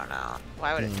something. I don't know.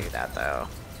 Why would it do that though?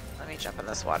 Let me jump in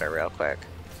this water real quick.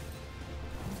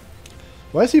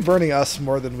 Why is he burning us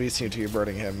more than we seem to be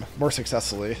burning him? More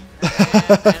successfully.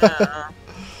 I know.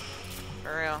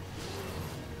 For real.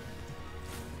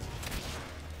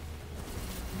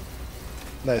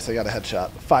 Nice, I got a headshot.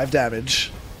 5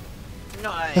 damage.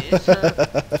 Nice.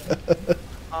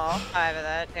 All 5 of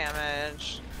that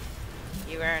damage.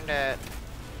 You earned it.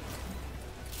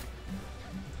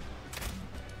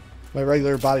 My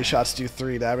regular body shots do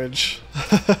 3 damage.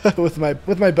 with my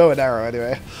bow and arrow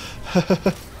anyway.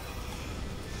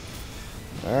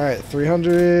 Alright,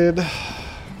 300.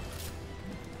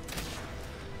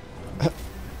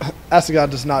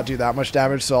 Jetragon does not do that much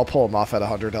damage, so I'll pull him off at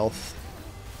 100 health.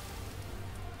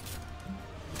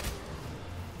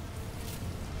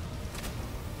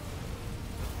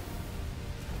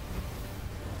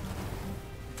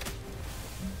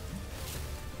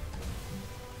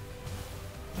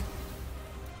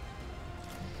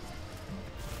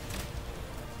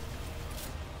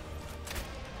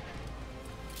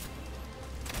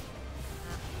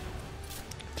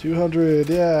 $200,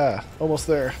 yeah, almost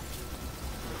there.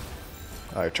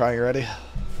 Alright, trying already.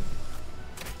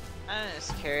 I'm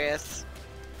just curious.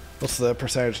 What's the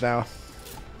percentage now?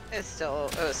 It was still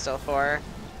 4.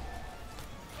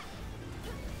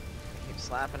 Keep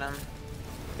slapping him.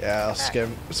 Yeah, let's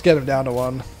get him down to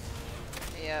 1.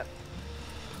 Yep.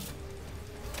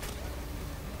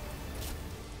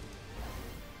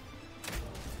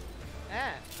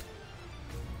 Ah.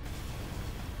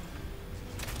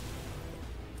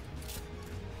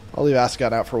 I'll leave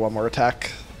Jetragon out for one more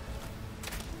attack.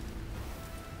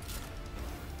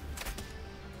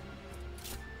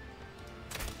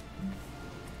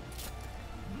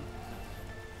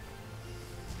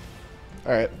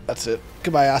 Alright, that's it.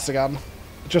 Goodbye, Jetragon.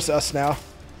 Just us now.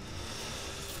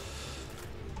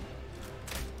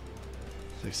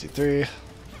 63.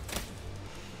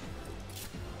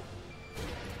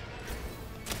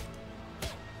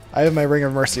 I have my Ring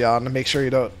of Mercy on to make sure you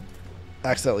don't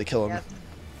accidentally kill him. Yep.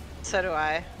 So do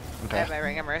I. Okay. I have my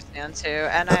Ring of Mercy on too,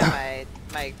 and I have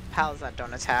my pals that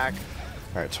don't attack.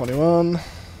 Alright, 21.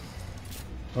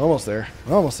 Almost there.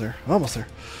 Almost there. Almost there.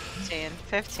 15,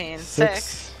 15,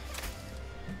 6.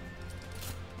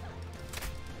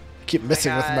 Keep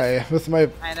missing God. with my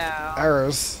I know.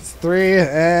 arrows. It's 3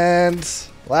 and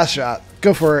last shot.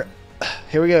 Go for it.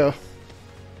 Here we go.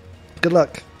 Good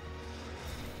luck.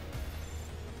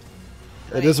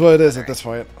 It is what it is at this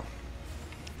point.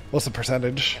 What's the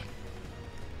percentage?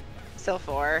 Still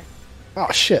 4.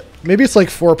 Oh shit. Maybe it's like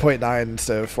 4.9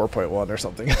 instead of 4.1 or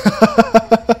something.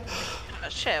 Oh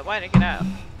shit, why'd it get up?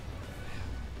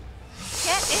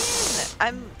 Get in!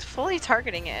 I'm fully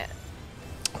targeting it.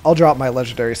 I'll drop my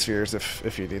legendary spheres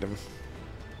if you need them.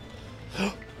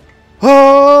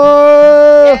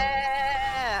 Oh!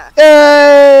 Yeah!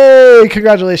 Yay!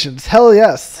 Congratulations. Hell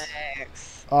yes.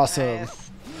 Thanks. Awesome.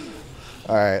 Nice.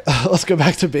 Alright, let's go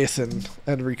back to basin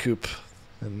and recoup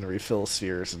and refill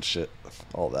spheres and shit.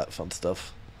 All that fun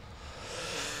stuff.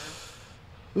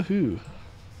 Woohoo.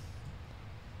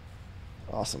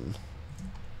 Awesome.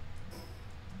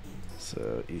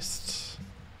 So, east,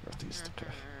 northeast,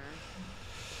 okay.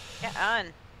 Get on.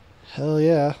 Hell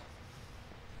yeah.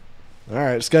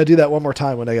 Alright, just gotta do that one more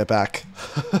time when I get back.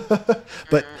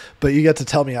 But you get to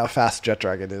tell me how fast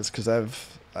Jetragon is, because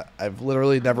I've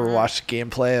literally never watched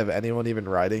gameplay of anyone even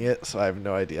riding it, so I have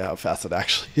no idea how fast it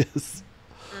actually is.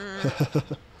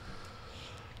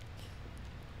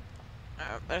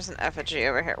 Oh, there's an effigy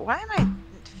over here. Why am I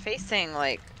facing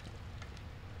like...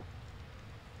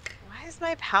 Why is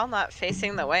my pal not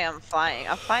facing the way I'm flying?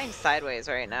 I'm flying sideways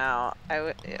right now.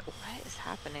 What is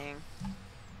happening?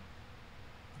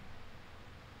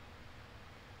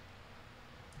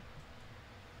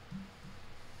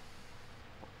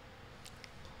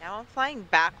 Now I'm flying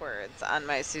backwards on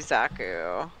my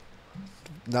Suzaku.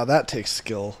 Now that takes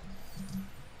skill.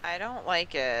 I don't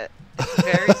like it. It's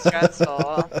very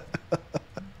stressful.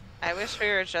 I wish we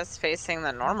were just facing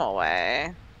the normal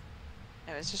way.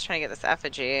 I was just trying to get this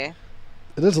effigy.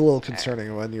 It is a little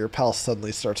concerning when your pal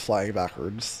suddenly starts flying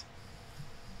backwards.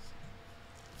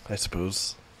 I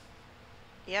suppose.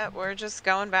 Yep, we're just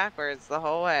going backwards the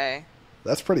whole way.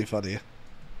 That's pretty funny.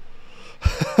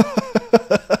 Oh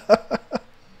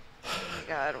my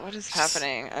god, what is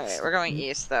happening? Alright, we're going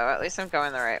east, though. At least I'm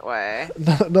going the right way.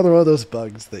 Another one of those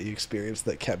bugs that you experience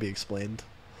that can't be explained.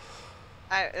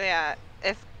 Yeah,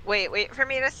 wait for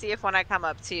me to see if when I come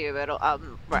up to you, it'll,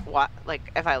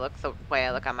 like, if I look the way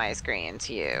I look on my screen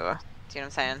to you. Do you know what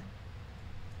I'm saying?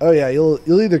 Oh yeah,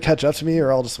 you'll either catch up to me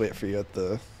or I'll just wait for you at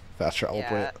the fast travel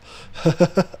point.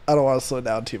 I don't want to slow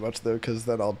down too much though, because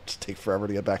then I'll just take forever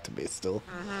to get back to base still.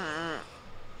 I'm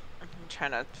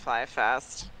trying to fly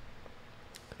fast.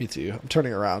 Me too. I'm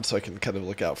turning around so I can kind of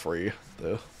look out for you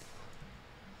though.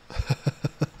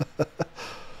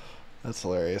 That's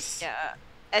hilarious. Yeah.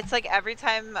 It's like every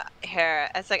time here,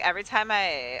 it's like every time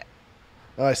I...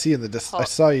 Oh, I see in the distance. I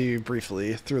saw you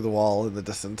briefly through the wall in the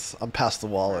distance. I'm past the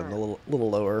wall and a little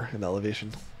lower in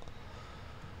elevation.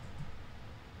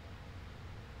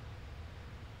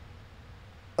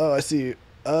 Oh, I see you.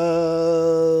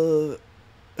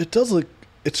 It does look...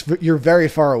 You're very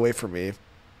far away from me.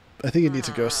 I think you need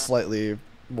to go slightly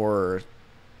more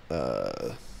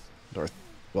north.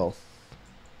 Well,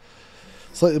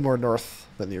 slightly more north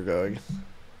than you're going.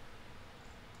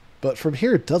 But from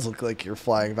here, it does look like you're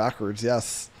flying backwards,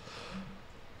 yes.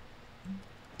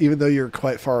 Even though you're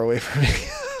quite far away from me.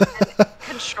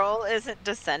 Control isn't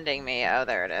descending me. Oh,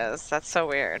 there it is. That's so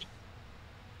weird.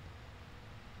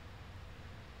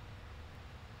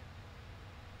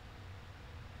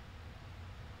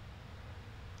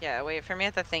 Yeah, wait for me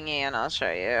at the thingy and I'll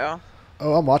show you.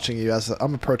 Oh, I'm watching you as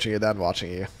I'm approaching it and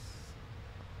watching you.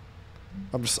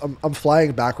 I'm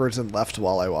flying backwards and left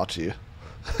while I watch you.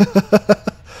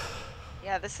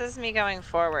 Yeah, this is me going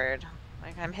forward.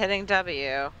 Like, I'm hitting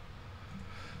W.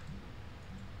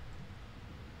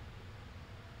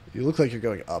 You look like you're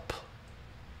going up.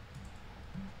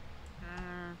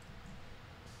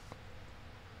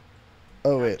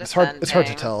 Oh wait, it's hard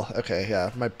to tell. Okay,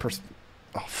 yeah,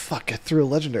 oh fuck, I threw a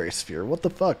legendary sphere. What the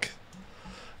fuck?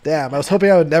 Damn, I was hoping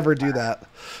I would never do that.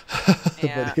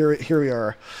 Yeah. But here we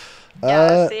are.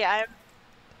 Yeah, see,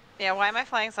 yeah, why am I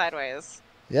flying sideways?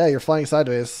 Yeah, you're flying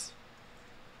sideways.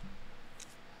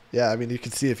 Yeah, I mean, you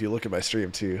can see if you look at my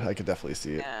stream, too. I can definitely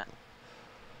see it. Yeah.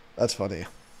 That's funny.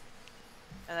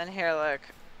 And then here, look.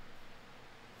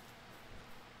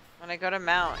 When I go to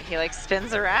mount, he, like,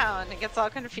 spins around and gets all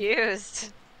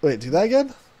confused. Wait, do that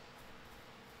again?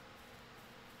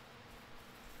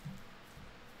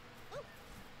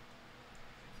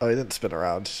 Oh, he didn't spin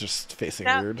around. He's just facing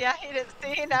weird. Yeah, he didn't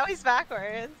see. Now he's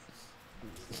backwards.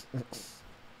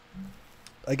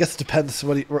 I guess it depends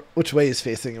which way he's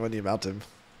facing when you mount him.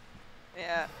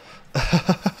 Yeah.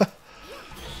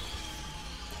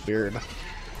 Weird.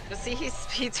 But see,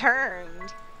 he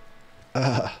turned.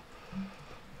 Well,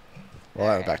 I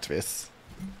went back to base.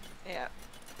 Yeah.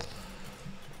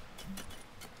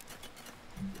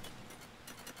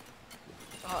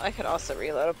 Well, I could also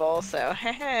reload a bowl, so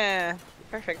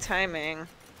perfect timing.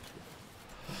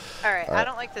 Alright, I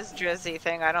don't like this Drizzy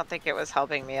thing. I don't think it was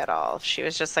helping me at all. She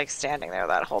was just like standing there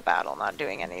that whole battle, not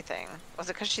doing anything. Was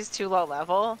it because she's too low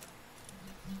level?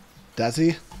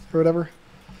 Dazzy or whatever?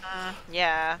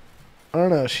 Yeah. I don't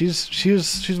know.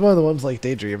 She's one of the ones like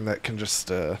Daydream that can just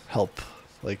help.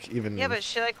 Like even. Yeah, but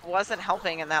she like wasn't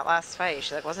helping in that last fight.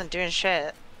 She like wasn't doing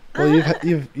shit. Well,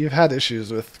 you've had issues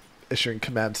with issuing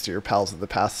commands to your pals in the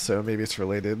past, so maybe it's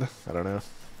related. I don't know.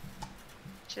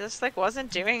 She just like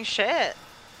wasn't doing shit.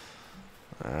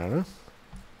 I don't know.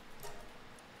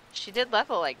 She did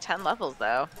level like 10 levels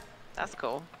though. That's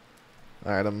cool.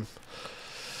 Alright, I'm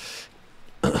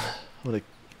gonna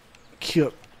queue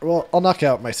up. Well, I'll knock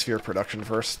out my sphere production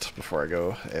first before I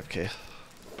go AFK.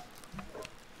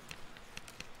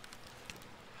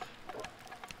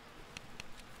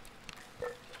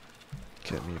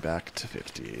 Get me back to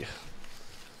 50.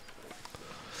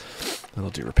 Then I'll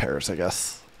do repairs, I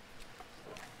guess.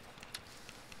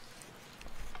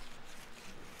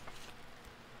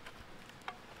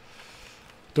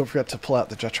 Don't forget to pull out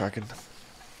the Jetragon.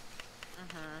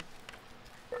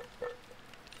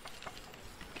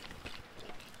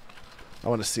 I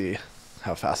want to see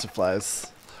how fast it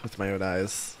flies with my own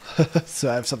eyes. So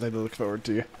I have something to look forward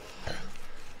to.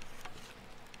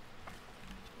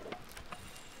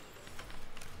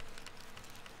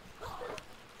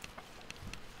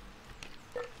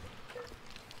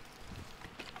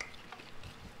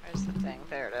 Where's the thing?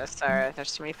 There it is. Sorry,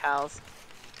 there's too many pals.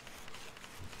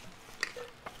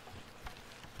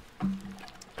 Alright.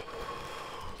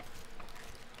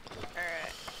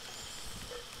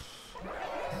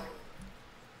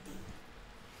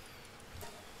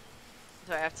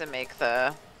 Do I have to make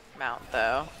the mount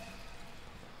though?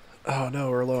 Oh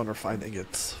no, we're low on refined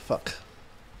ingots. Fuck.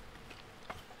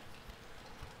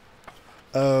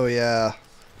 Oh yeah,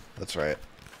 that's right.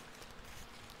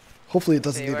 Hopefully it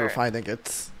doesn't See need where- refined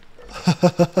ingots.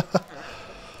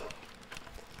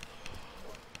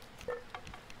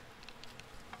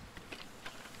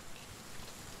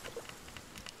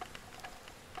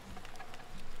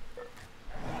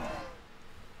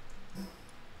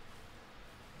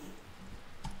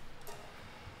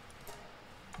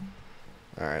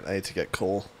 Alright, I need to get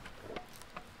coal.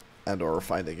 And or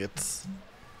refined ingots.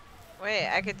 Wait,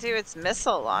 I could do its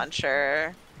missile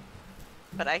launcher.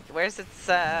 But where's its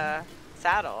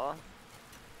saddle?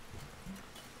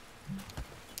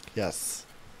 Yes.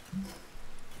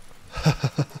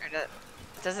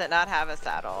 Does it not have a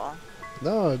saddle?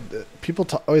 No, people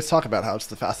always talk about how it's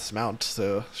the fastest mount,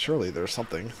 so surely there's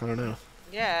something. I don't know.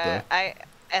 Yeah, it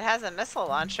has a missile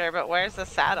launcher, but where's the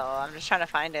saddle? I'm just trying to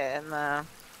find it in the...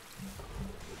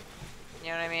 You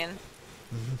know what I mean?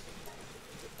 Mm-hmm.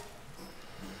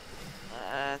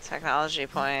 Technology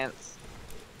points.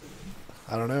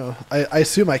 I don't know. I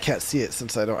assume I can't see it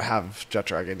since I don't have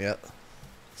Jetragon yet.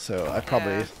 So I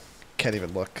probably can't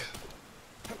even look.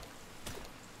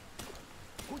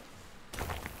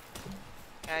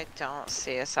 I don't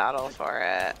see a saddle for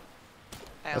it.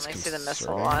 I That's only see the missile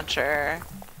concerning. launcher.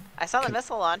 I saw the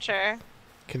missile launcher.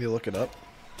 Can you look it up?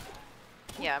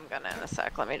 Yeah, I'm gonna in a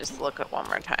sec. Let me just look it one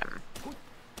more time.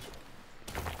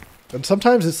 And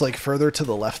sometimes it's like further to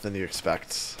the left than you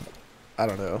expect. I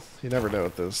don't know. You never know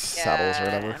with those saddles or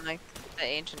whatever. And like the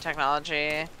ancient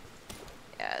technology.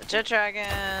 Yeah,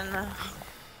 Jetragon.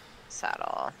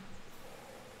 Saddle.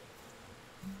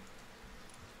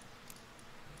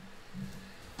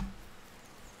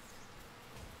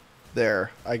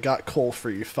 There. I got coal for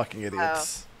you fucking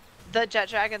idiots. The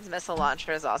Jetragon's missile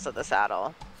launcher is also the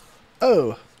saddle.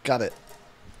 Oh, got it.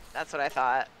 That's what I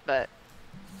thought, but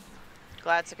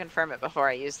glad to confirm it before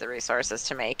I use the resources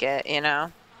to make it, you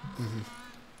know?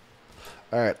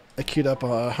 Alright, I queued up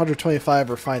 125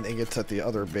 refined ingots at the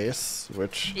other base,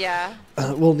 which Yeah.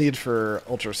 we'll need for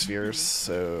Ultra Spheres,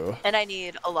 so... And I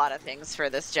need a lot of things for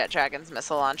this Jetragon's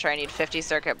missile launcher. I need 50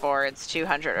 circuit boards,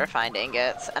 200 refined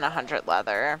ingots, and 100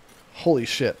 leather. Holy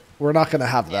shit. We're not going to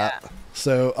have that. Yeah.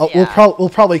 So Yeah. we'll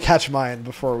probably catch mine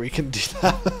before we can do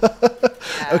that.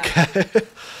 Yeah. Okay. Let me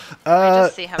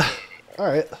just see how many...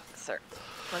 Alright.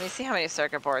 Let me see how many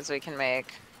circuit boards we can make.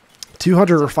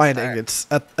 200 refined start. ingots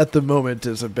at the moment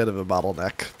is a bit of a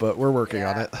bottleneck, but we're working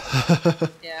on it.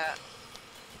 Yeah.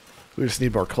 We just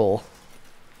need more coal.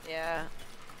 Yeah.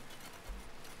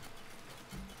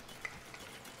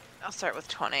 I'll start with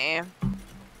 20.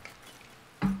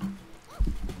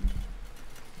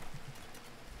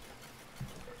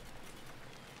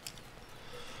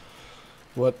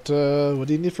 What do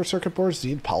you need for circuit boards? Do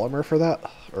you need polymer for that?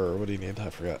 Or what do you need? I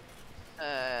forgot.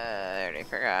 I already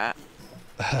forgot.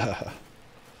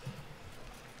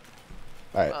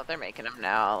 Alright. Well, they're making them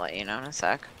now. I'll let you know in a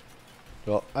sec.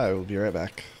 Well, I will be right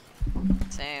back.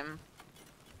 Same.